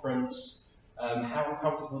a conference. How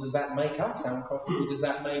uncomfortable does that make us? How uncomfortable does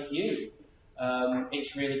that make you?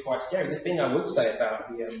 It's really quite scary. The thing I would say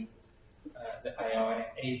about the AI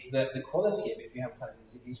is that the quality of it, if you haven't played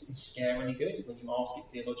it, is scarily good when you ask it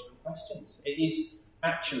theological questions. It is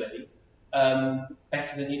actually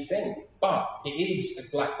better than you think, but it is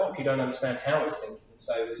a black box. You don't understand how it's thinking.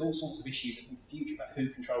 So there's all sorts of issues in the future about who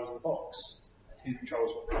controls the box and who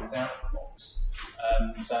controls what comes out of the box.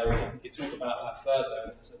 So we could talk about that further,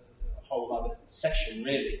 and it's a whole other session,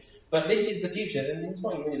 really. But this is the future, and it's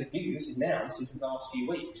not even really the future, this is now, this is the last few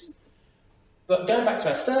weeks. But going back to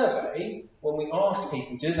our survey, when we asked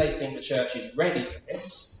people, do they think the church is ready for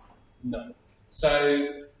this? No. So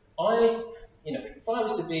if I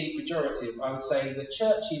was to be pejorative, I would say that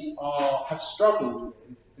churches have struggled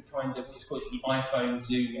with the kind of, let's call it the iPhone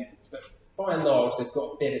Zoom end, but by and large, they've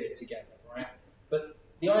got a bit of it together, right? But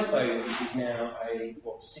the iPhone is now a,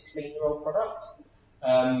 16-year-old product,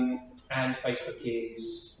 and Facebook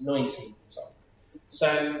is 19 years old.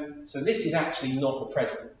 So this is actually not the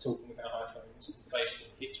present, talking about iPhones and Facebook.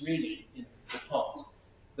 It's really the past.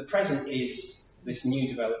 The present is this new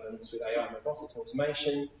developments with AI, robotics,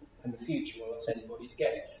 automation, and the future, well, that's anybody's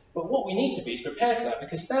guess. But what we need to be is prepared for that,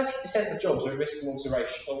 because 30% of jobs are at risk of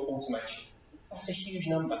automation. That's a huge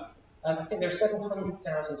number. I think there are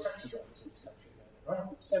 700,000 taxi drivers in this country at the moment,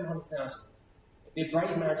 right? 700,000. It'd be a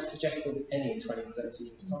brave man to suggest there would be any in 20 or 30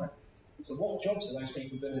 years' time. So what jobs are those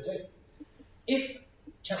people going to do? If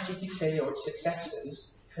ChatGPT or its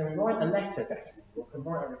successors can write a letter better than you, or can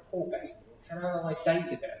write a report better than you, or can analyse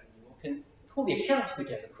data better than you, or can pull the accounts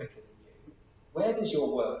together quicker than you, where does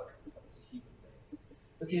your work as a human being?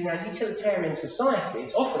 Because in our utilitarian society,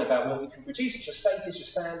 it's often about what we can produce. It's your status, your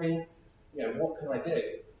standing, what can I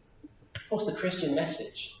do? Of course, the Christian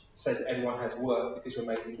message says that everyone has work because we're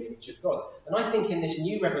made in the image of God. And I think in this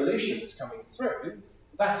new revolution that's coming through,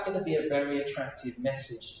 that's going to be a very attractive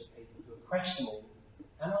message to people who are questioning,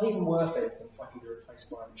 am I even worth anything if I can be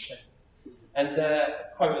replaced by a machine? And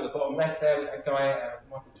quote at the bottom left there, a guy,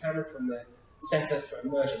 Michael Cameron from the Centre for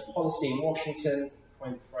Emergent Policy in Washington,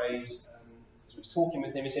 coined the phrase, as I was talking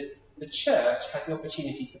with him, he said, the church has the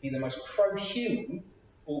opportunity to be the most pro-human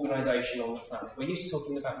organisation on the planet. We're used to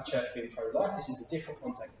talking about the church being pro-life. This is a different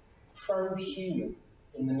context. Pro-human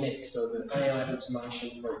in the midst of an AI,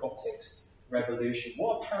 automation, robotics revolution.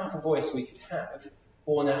 What a powerful voice we could have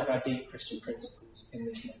born out of our deep Christian principles in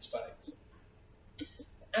this next phase.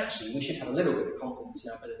 Actually, we should have a little bit of confidence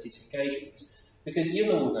in our ability to engage with this, because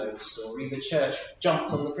you all know the story. The church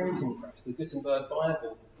jumped on the printing press, the Gutenberg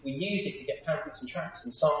Bible. We used it to get pamphlets and tracts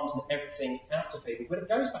and psalms and everything out to people, but it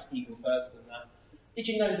goes back even further than that. Did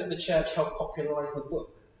you know that the church helped popularise the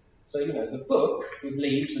book? So, the book with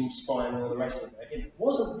leaves and spine and all the rest of it, it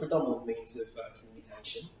wasn't the predominant means of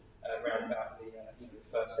communication around about the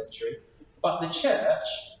first century, but the church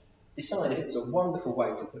decided it was a wonderful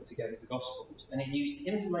way to put together the Gospels, and it used the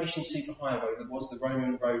information superhighway that was the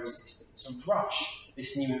Roman road system to rush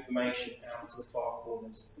this new information out to the far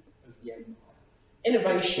corners of the empire.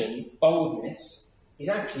 Innovation, boldness, is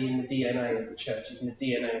actually in the DNA of the church, it's in the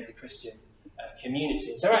DNA of the Christian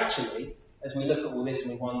community. So actually, as we look at all this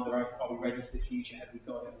and we wonder, are we ready for the future, have we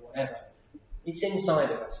got it, or whatever, it's inside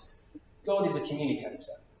of us. God is a communicator.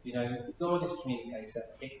 God is a communicator.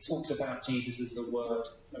 It talks about Jesus as the Word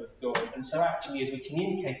of God. And so actually, as we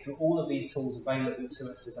communicate through all of these tools available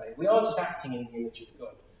to us today, we are just acting in the image of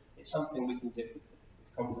God. It's something we can do with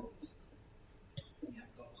confidence. We have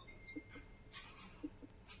God's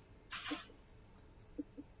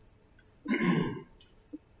word.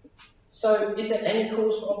 So, is there any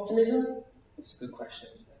cause for optimism? That's a good question,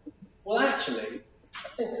 isn't it? Well, actually, I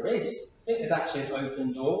think there is. I think there's actually an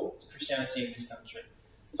open door to Christianity in this country.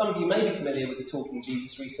 Some of you may be familiar with the Talking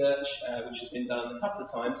Jesus research, which has been done a couple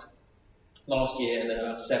of times last year and then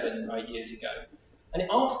about 7 or 8 years ago. And it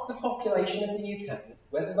asked the population of the UK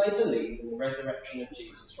whether they believed in the resurrection of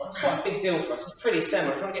Jesus. Right? It's quite a big deal for us. It's pretty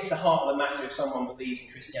similar. If you want to get to the heart of the matter, if someone believes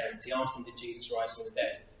in Christianity, ask them, did Jesus rise from the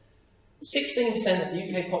dead? 16% of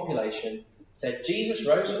the UK population said Jesus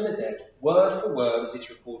rose from the dead, word for word as it's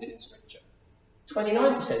recorded in Scripture.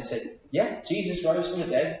 29% said, yeah, Jesus rose from the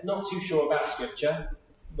dead, not too sure about Scripture,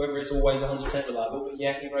 whether it's always 100% reliable, but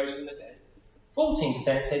yeah, he rose from the dead.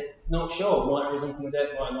 14% said, not sure, might have risen from the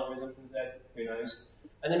dead, might have not risen from the dead, who knows.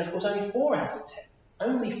 And then, of course, only 4 out of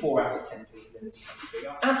 10 people in this country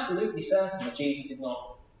are absolutely certain that Jesus did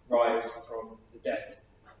not rise from the dead.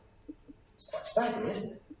 It's quite staggering,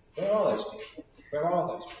 isn't it? Where are those people? Where are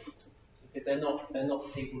those people? Because they're not the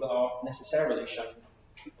people that are necessarily shown up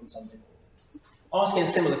on Sunday mornings. Asking a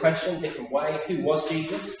similar question, different way, who was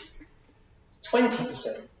Jesus?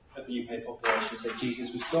 20% of the UK population said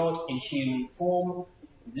Jesus was God in human form,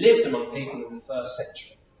 lived among people in the first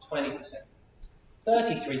century. 20%.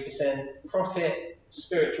 33% prophet,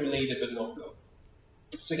 spiritual leader, but not God.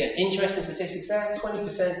 So again, interesting statistics there.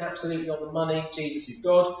 20% absolutely on the money, Jesus is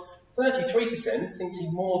God. 33% thinks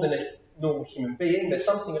he's more than a normal human being. There's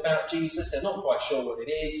something about Jesus, they're not quite sure what it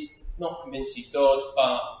is, not convinced he's God,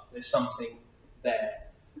 but there's something there.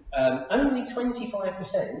 Only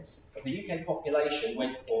 25% of the UK population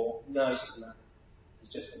went for, no, it's just a man.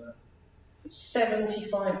 It's just a man.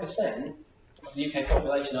 75% of the UK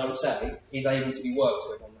population, I would say, is able to be worked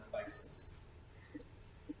with on that basis.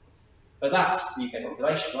 But that's the UK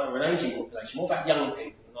population, right? We're an ageing population. What about young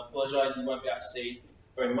people? And I apologise, you won't be able to see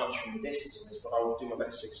very much from the distance on this, but I will do my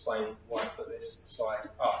best to explain why I put this slide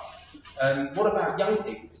up. What about young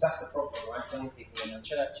people? Because that's the problem, right? Young people in our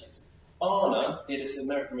churches. ARNA did, an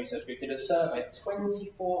American research group, did a survey of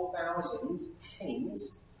 24,000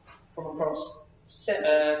 teens from across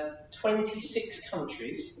 26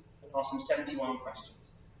 countries and asked them 71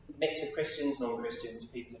 questions. A mix of Christians, non-Christians,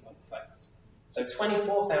 people of other faiths. So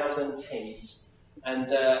 24,000 teens. And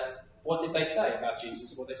what did they say about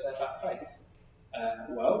Jesus? What did they say about faith?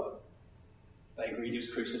 Well, they agreed he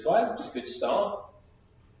was crucified, which was a good start.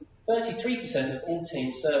 33% of all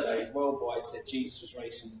teens surveyed worldwide said Jesus was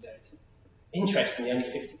raised from the dead. Interestingly, only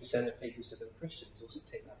 50% of people said they were Christians also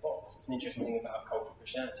tick that box. It's an interesting thing about cultural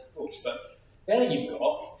Christianity, of course. But there you've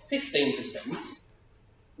got 15%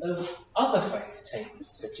 of other faith teams,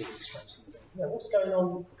 said Jesus rose from the dead. What's going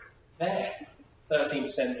on there?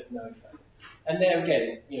 13% of no faith. And there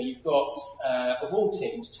again, you've got, of all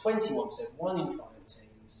teams, 21%, 1 in 5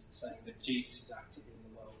 teams saying that Jesus is active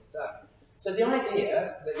in the world today. So the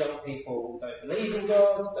idea that young people don't believe in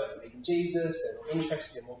God, don't believe in Jesus, they're not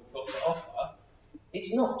interested in what we've got to offer,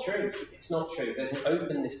 it's not true. It's not true. There's an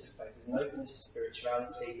openness to faith, there's an openness to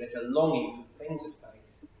spirituality, there's a longing for things of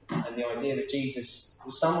faith. And the idea that Jesus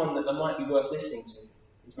was someone that might be worth listening to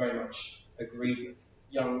is very much agreed with.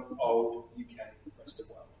 Young, old, UK, rest of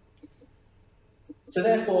the world. So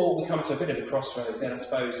therefore, we come to a bit of a crossroads. Then I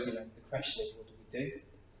suppose the question is, what do we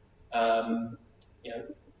do?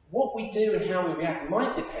 What we do and how we react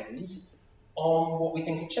might depend on what we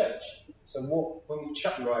think of church. So when we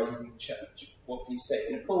shut your eyes and think of church, what do you see?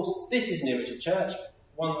 And of course, this is an image of church.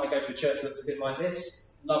 One that I go to a church looks a bit like this.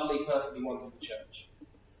 Lovely, perfectly wonderful church.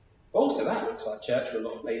 But also that looks like church for a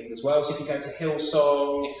lot of people as well. So if you go to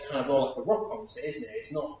Hillsong, it's kind of more like a rock concert, isn't it?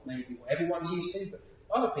 It's not maybe what everyone's used to, but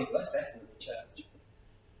for other people, that's definitely church.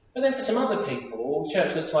 But then for some other people,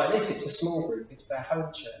 church looks like this. It's a small group. It's their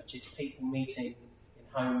home church. It's people meeting in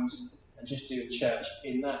homes and just doing church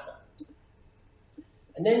in that way.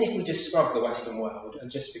 And then if we just scrub the Western world and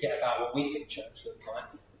just forget about what we think church looks like,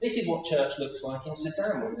 this is what church looks like in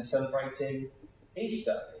Sudan when they're celebrating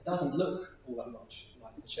Easter. It doesn't look all that much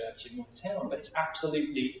like the church in my town, but it's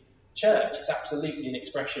absolutely church. It's absolutely an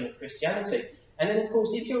expression of Christianity. And then, of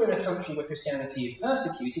course, if you're in a country where Christianity is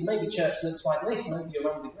persecuted, maybe church looks like this. Maybe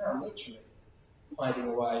you're underground, literally, hiding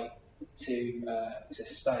away to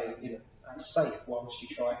stay safe whilst you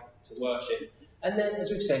try to worship. And then, as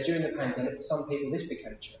we've said, during the pandemic, for some people, this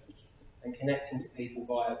became church. And connecting to people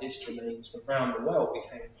via digital means from around the world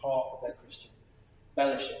became part of their Christian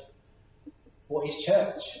fellowship. What is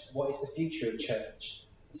church? What is the future of church?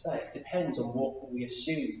 As I say, it depends on what we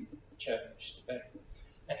assume church to be.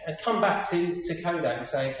 And come back to Kodak and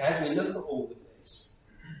say, okay, as we look at all of this,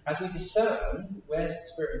 as we discern where the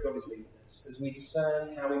Spirit of God is leading us, as we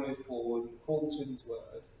discern how we move forward in accordance with His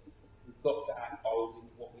Word, we've got to act boldly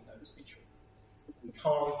with what we know to be true. We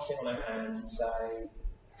can't sit on our hands and say,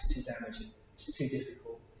 it's too damaging, it's too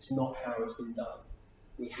difficult, it's not how it's been done.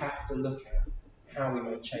 We have to look at how we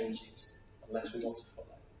make changes unless we want to follow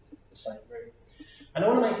the same route. And I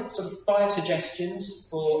want to make sort of 5 suggestions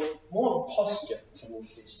for more of a posture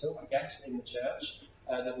towards digital, I guess, in the church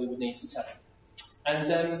that we would need to take. And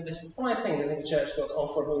there's 5 things I think the church got to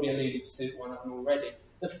offer. I've already alluded to one of them already.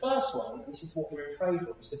 The first one, and this is what we're in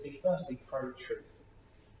favour of, is to be firstly pro-truth.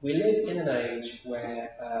 We live in an age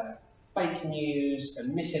where fake news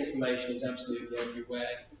and misinformation is absolutely everywhere,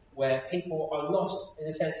 where people are lost, in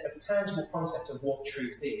a sense, a tangible concept of what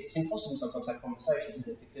truth is. It's impossible sometimes to have conversations,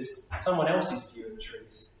 isn't it? Because someone else's view of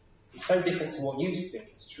truth is so different to what you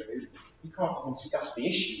think is true, you can't even discuss the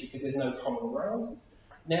issue because there's no common ground.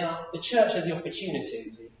 Now, the church has the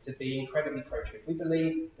opportunity to be incredibly pro-truth. We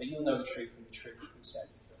believe that you'll know the truth and the truth will set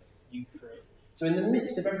you free. So in the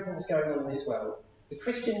midst of everything that's going on in this world, the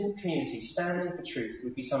Christian community standing for truth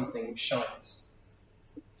would be something which shines.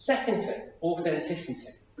 Second thing,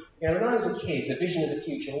 authenticity. When I was a kid, the vision of the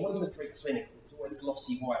future always looked very clinical. It was always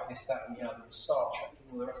glossy white, this, that, and the other, Star Trek,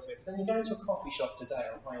 and all the rest of it. But then you go into a coffee shop today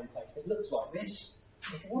or a high-end place, and it looks like this.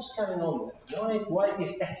 What's going on there? Why is the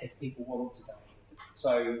aesthetic people want today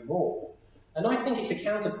so raw? And I think it's a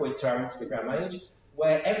counterpoint to our Instagram age,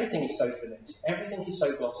 where everything is so finessed, everything is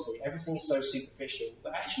so glossy, everything is so superficial.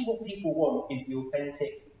 But actually what people want is the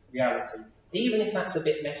authentic reality. Even if that's a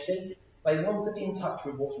bit messy, they want to be in touch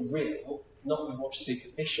with what's real, not with what's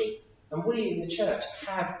superficial. And we in the church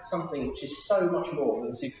have something which is so much more than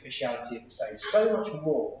the superficiality of the same, so much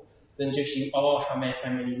more than just you are how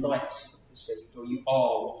many likes you've received, or you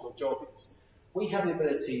are what your job is. We have the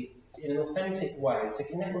ability, in an authentic way, to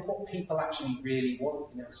connect with what people actually really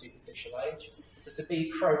want in our superficial age, so to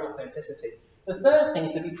be pro-authenticity. The third thing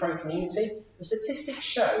is to be pro-community. The statistics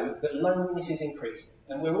show that loneliness is increasing,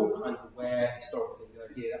 and we're all kind of aware historically of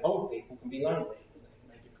the idea that old people can be lonely, and they can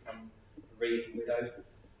maybe become bereaved and widowed.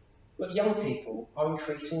 But young people are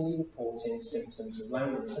increasingly reporting symptoms of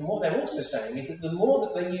loneliness. And what they're also saying is that the more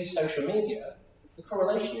that they use social media, the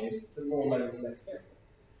correlation is the more lonely they feel.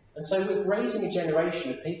 And so we're raising a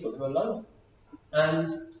generation of people who are lonely. And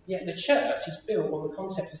yet the church is built on the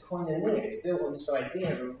concept of koinonia. It's built on this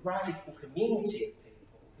idea of a radical community of people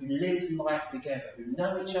who live life together, who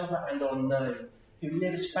know each other and are known, who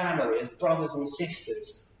live as family, as brothers and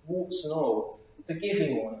sisters, warts and all,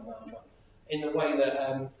 forgiving one another in the way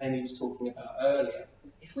that Amy was talking about earlier.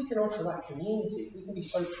 If we can offer that community, if we can be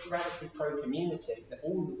so radically pro-community that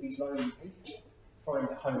all of these lonely people find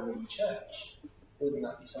a home in the church, Wouldn't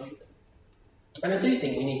that be something? And I do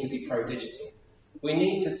think we need to be pro-digital. We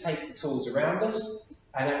need to take the tools around us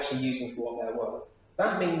and actually use them for what they're worth.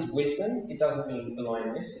 That means wisdom. It doesn't mean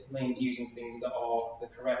blindness. It means using things that are the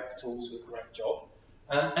correct tools for the correct job.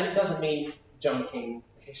 And it doesn't mean junking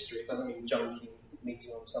history. It doesn't mean junking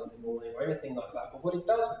meeting on Sunday morning or anything like that. But what it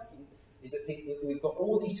does mean is that we've got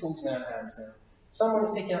all these tools in our hands now. Someone is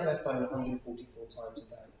picking up their phone 144 times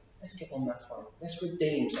a day. Let's get on that phone. Let's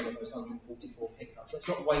redeem some of those 144 pickups. Let's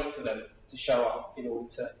not wait for them to show up in order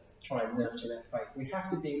to try and nurture their faith. We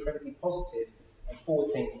have to be incredibly positive and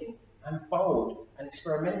forward-thinking and bold and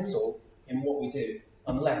experimental in what we do,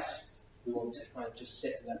 unless we want to kind of just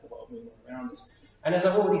sit and let the world move on around us. And as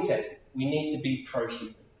I've already said, we need to be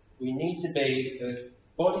pro-human. We need to be the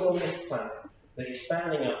body on this planet that is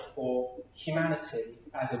standing up for humanity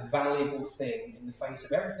as a valuable thing in the face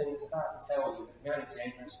of everything that's about to tell you that humanity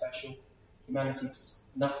ain't that special. Humanity is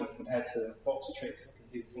nothing compared to a box of tricks that can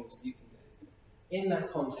do the things that you can do. In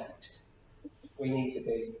that context, we need to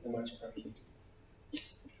be the most pro-humans.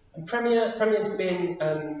 And Premier's been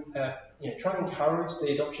trying to encourage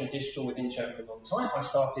the adoption of digital within church for a long time. I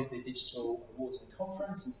started the Digital Awards and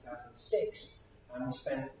Conference in 2006, and we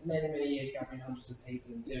spent many, many years gathering hundreds of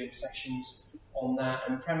people and doing sessions on that.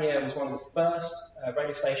 And Premier was one of the first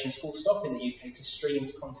radio stations, full stop, in the UK to stream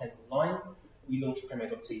content online. We launched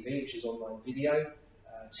Premier.tv, which is online video,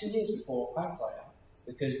 2 years before iPlayer,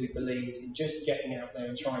 because we believed in just getting out there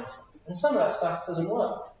and trying stuff. And some of that stuff doesn't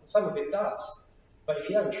work, and some of it does. But if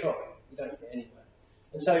you don't try, you don't get anywhere.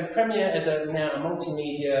 And so Premier, as now a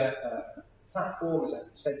multimedia platform, as I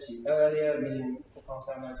said to you earlier, 1 million podcast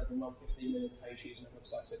downloads every month, 15 million page views on our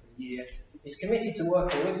websites every year, is committed to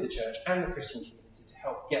working with the church and the Christian community to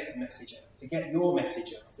help get the message out, to get your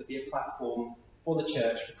message out, to be a platform for the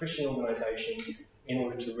church, for Christian organisations, in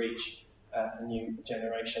order to reach a new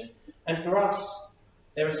generation. And for us,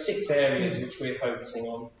 there are 6 areas which we're focusing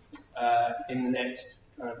on in the next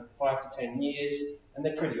 5 to 10 years, and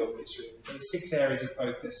they're pretty obvious really. There's 6 areas of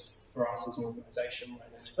focus for us as an organisation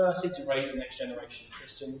right now. Firstly, to raise the next generation of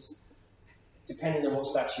Christians. Depending on what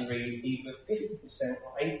stats you read, either 50%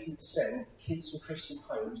 or 80% of kids from Christian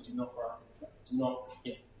homes do not grow up in the faith, do not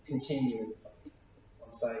continue in the faith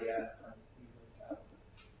once they move on to adulthood.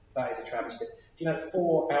 That is a travesty. Do you know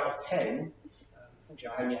 4 out of 10,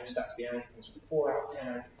 unfortunately I only have stats the Anglicans, but 4 out of 10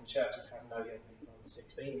 Anglican churches have no young people under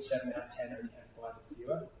 16, and 7 out of 10 only have 5 or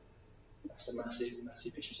fewer. That's a massive,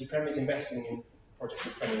 massive issue. So Premier is investing in a project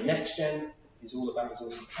called Premier Next Gen, which is all about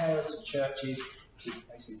resourcing parents and churches to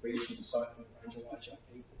basically reach and disciple and evangelise young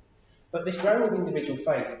people. But this growing of individual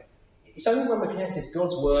faith, it's only when we're connected to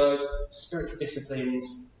God's word, spiritual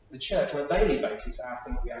disciplines, the church on a daily basis that I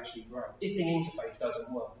think we actually grow. Dipping into faith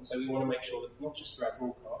doesn't work, and so we want to make sure that not just through our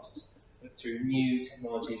broadcasts, but through new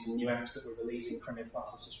technologies and new apps that we're releasing. Premier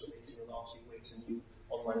Plus has just released in the last few weeks a new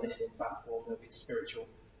online listening platform. There'll be a spiritual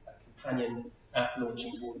companion app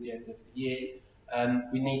launching towards the end of the year.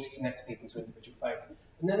 We need to connect people to individual faith.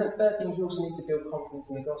 And then the third thing is we also need to build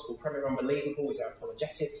confidence in the gospel. Premier Unbelievable is our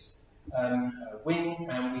apologetics wing,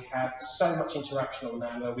 and we have so much interaction on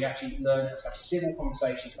that where we actually learn how to have civil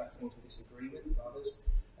conversations about things we disagree with others.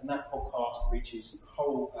 And that podcast reaches a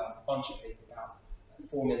whole bunch of people, about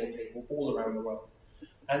 4 million people all around the world.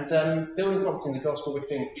 And building confidence in the gospel, we're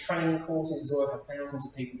doing training courses as well. We've had thousands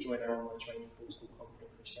of people join our online training course called Confident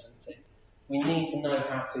Christianity. We need to know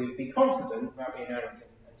how to be confident without being arrogant,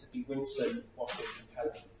 and to be winsome whilst being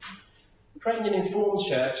compelling. Creating an informed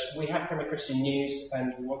church, we have Premier Christian News,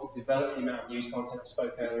 and we want to develop the amount of news content. I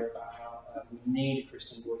spoke earlier about how we need a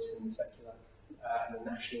Christian voice in the secular and the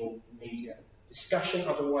national media discussion.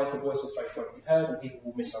 Otherwise, the voice of faith won't be heard, and people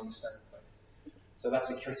will misunderstand faith. So that's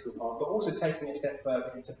a critical part. But also taking it a step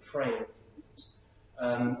further into praying.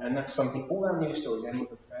 And that's something, all our news stories end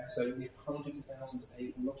with a prayer. So we have hundreds of thousands of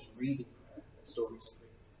people not just reading prayer stories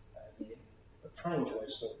every year, but praying for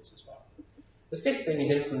those stories as well. The 5th thing is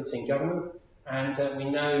influencing government, and we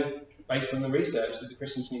know, based on the research, that the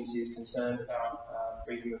Christian community is concerned about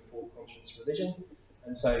freedom of thought, conscience, religion,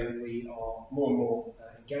 and so we are more and more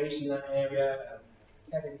engaged in that area.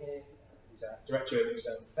 Kevin here, who's our Director of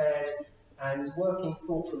External Affairs, and working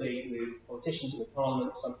thoughtfully with politicians in the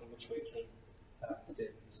Parliament, something which we're keen to do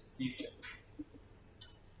into the future.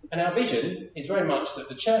 And our vision is very much that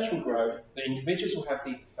the church will grow, that individuals will have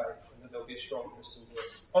deeper faith, and that there will be a strong Christian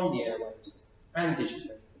voice on the airwaves and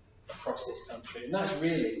digitally across this country. And that's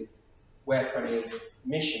really where Premier's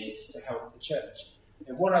mission is, to help the church.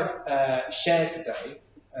 And what I've shared today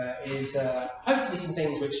is hopefully some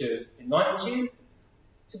things which have enlightened you.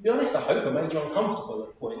 To be honest, I hope I made you uncomfortable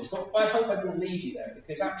at points, but I hope I didn't leave you there,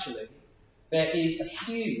 because actually there is a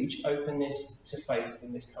huge openness to faith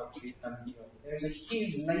in this country and beyond. There is a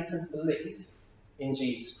huge latent belief in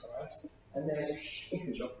Jesus Christ, and there is a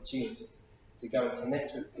huge opportunity to go and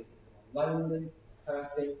connect with people who are lonely,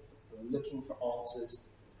 hurting, who are looking for answers,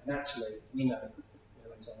 and actually, we know where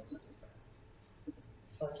those answers are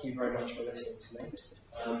found. Thank you very much for listening to me.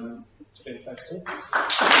 It's been a pleasure talking to you.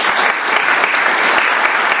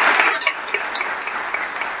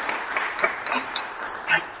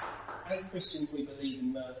 As Christians, we believe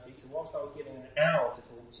in mercy, so whilst I was given an hour to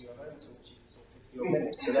talk to you, I've only talked to you for sort of 50 odd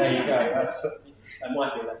minutes, so there you go. That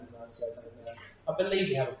might be 11 minutes, I don't know. I believe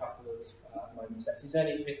we have a couple of moments left.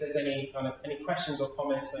 If there's any questions or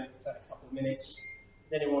comments, maybe we'll take a couple of minutes.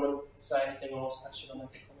 Does anyone want to say anything or ask a question or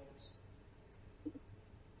make a comment?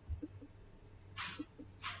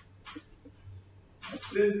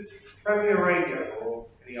 Does Premier Radio or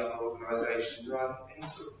any other organisation run any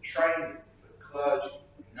sort of training for clergy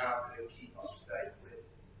in how to keep up to date with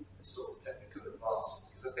the sort of technical advancements?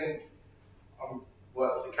 Because I think I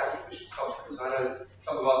work for the Catholic Bishops' Conference. I know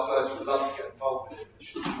some of our clergy would love to get involved in it, but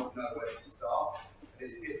should not know where to start. And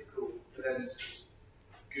it's difficult for them to just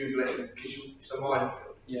Google it because it's a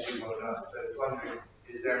minefield. Yeah. You want to know. So I was wondering,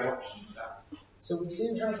 is there an option for that? So we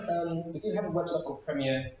do have a website called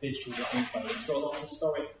premierdigital.info. It's got a lot of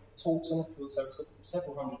historic talks on it. So it's got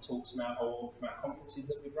several hundred talks from our conferences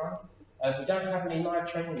that we run. We don't have any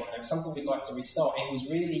live training right now. It's something we'd like to restart. It was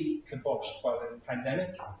really kiboshed by the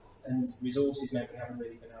pandemic, and resources meant we haven't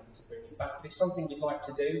really been able to bring it back. But it's something we'd like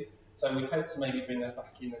to do. So we hope to maybe bring that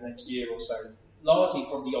back in the next year or so. Largely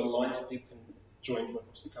probably online, so people can join from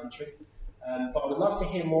across the country. But I would love to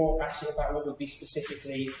hear more actually about what would be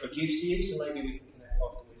specifically of use to you, so maybe we can connect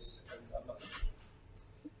afterwards. I'd love to.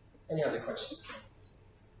 Any other questions?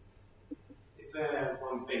 Is there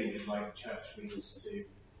one thing that like church needs to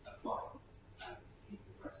apply and keep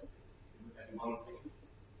the rest of it? Maybe one thing?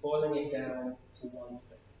 Boiling it down to one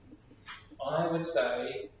thing. I would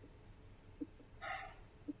say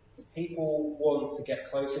people want to get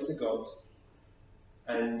closer to God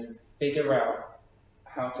and figure out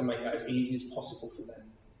how to make that as easy as possible for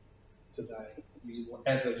them today, using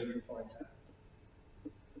whatever you can find out.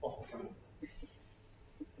 Off the phone.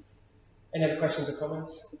 Any other questions or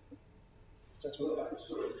comments?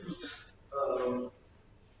 Sorry, just, I'm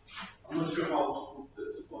not sure how to put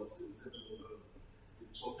this, but in terms of the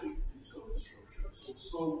topic, digital disruption. So we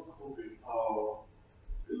saw with COVID how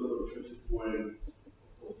a lot of churches went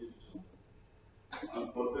digital.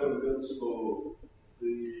 But then we then saw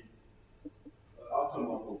the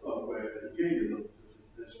aftermath of that, where again, a lot of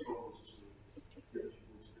churches then struggled to get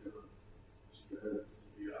people together.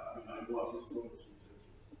 I mean, I know at least one or two churches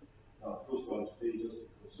that closed down today just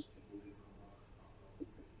because people didn't come back after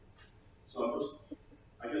COVID. So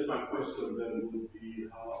I guess my question then would be,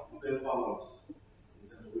 how is there a balance in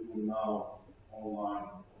terms of people now online,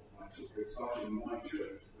 offline? So for example, in my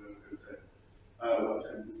church, where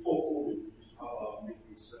before COVID, we used to have our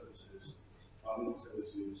midweek services,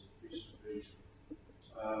 face-to-face.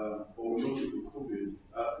 But we noticed with COVID,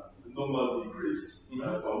 the numbers increased for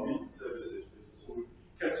our midweek services. So we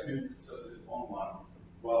kept midweek services online,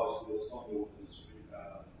 whilst the Sunday was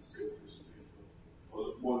still face-to-face. I was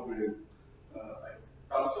just wondering,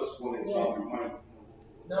 that's just one example. You might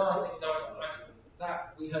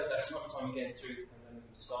that we heard that time and time again through the pandemic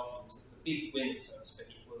and just afterwards. The big win, so to speak,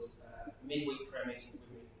 was midweek prayer meetings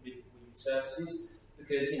with midweek services,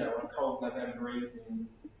 because on a cold November evening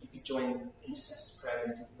you could join intercessory prayer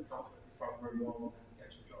meetings in the comfort of the front room rather than go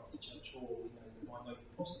to a drive to church hall. That might not be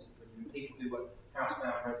possible for you. People who were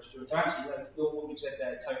housebound and registered. So actually, what you've said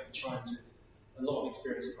there totally chimes with a lot of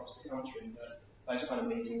experience across the country. That those kind of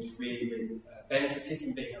meetings really benefited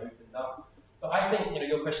from being opened up. But I think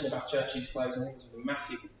your question about churches closing, I think this was a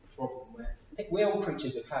massive problem where I think we're all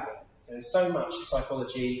creatures of habit. There's so much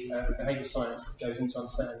psychology and behavioural science that goes into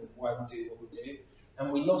understanding why we do what we do.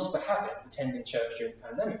 And we lost the habit of attending church during the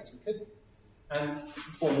pandemic because we couldn't. And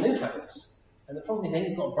formed new habits. And the problem is then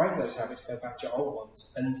you've got to break those habits to go back to your old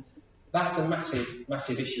ones. And that's a massive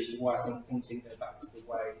issue as to why I think things didn't go back to the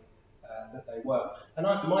way that they were. And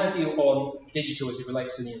my view on digital as it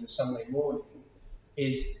relates to the Sunday morning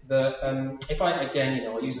is that if I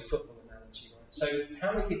use a football analogy, right? So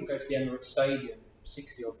how many people go to the Emirates Stadium?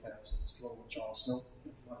 60 odd thousand. If you want to watch Arsenal,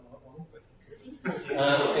 you might not want to, but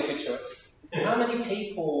a good choice. How many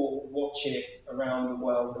people watch it around the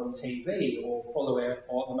world on TV or follow it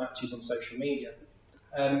or the matches on social media?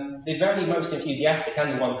 The very most enthusiastic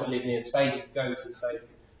and the ones that live near the stadium go to the stadium.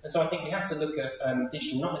 And so I think we have to look at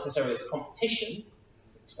digital not necessarily as competition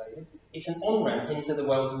for the stadium. It's an on-ramp into the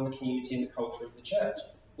world and the community and the culture of the church.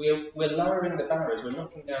 we're lowering the barriers, we're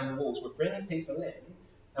knocking down the walls, we're bringing people in,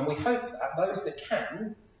 and we hope that those that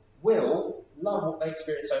can will love what they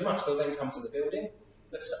experience so much, they'll then come to the building.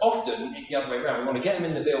 But often it's the other way around. We want to get them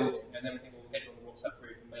in the building, and then we think, well, we'll get them on the WhatsApp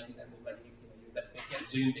group, and maybe then we'll let you get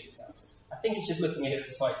Zoom details. I think it's just looking at it as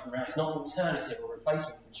a slightly different route. It's not an alternative or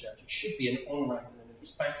replacement for the church. It should be an on-ramp and an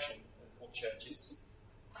expansion of what church is.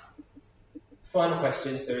 Final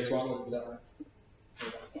question, if there is one. And,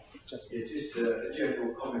 just a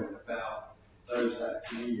general comment about those that are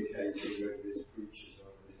communicating, whether it's preachers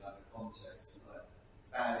or in other contexts, like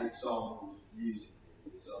bad examples of using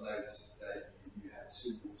it. So I noticed today you had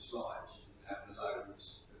simple slides, you didn't have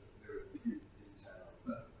loads, there are a few detail,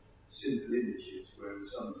 but simple images,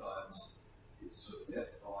 whereas sometimes it's sort of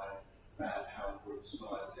death by bad PowerPoint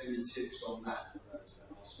slides. Any tips on that for those that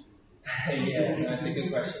are speaking? Yeah, that's a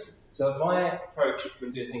good question. So my approach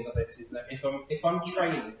when doing things like this is that if I'm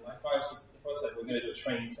training, like if I said we're going to do a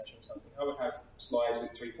training session or something, I would have slides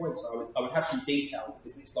with 3 points. I would have some detail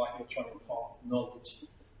because it's like you're trying to impart knowledge.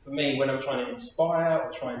 For me, when I'm trying to inspire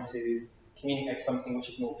or trying to communicate something which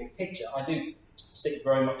is more big picture, I do stick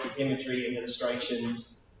very much with imagery and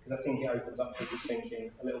illustrations because I think it opens up people's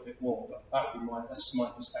thinking a little bit more. But that's just my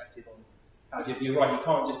perspective on how to do it. You're right, you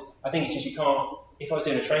can't just, I think it's just you can't, if I was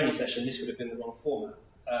doing a training session, this would have been the wrong format.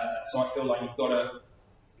 So I feel like you've got to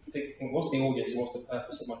think what's the audience and what's the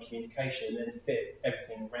purpose of my communication, and then fit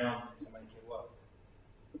everything around it to make it work.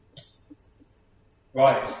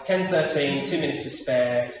 Right, 10:13, 2 minutes to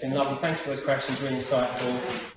spare. It's been lovely. Thank you for those questions, really insightful.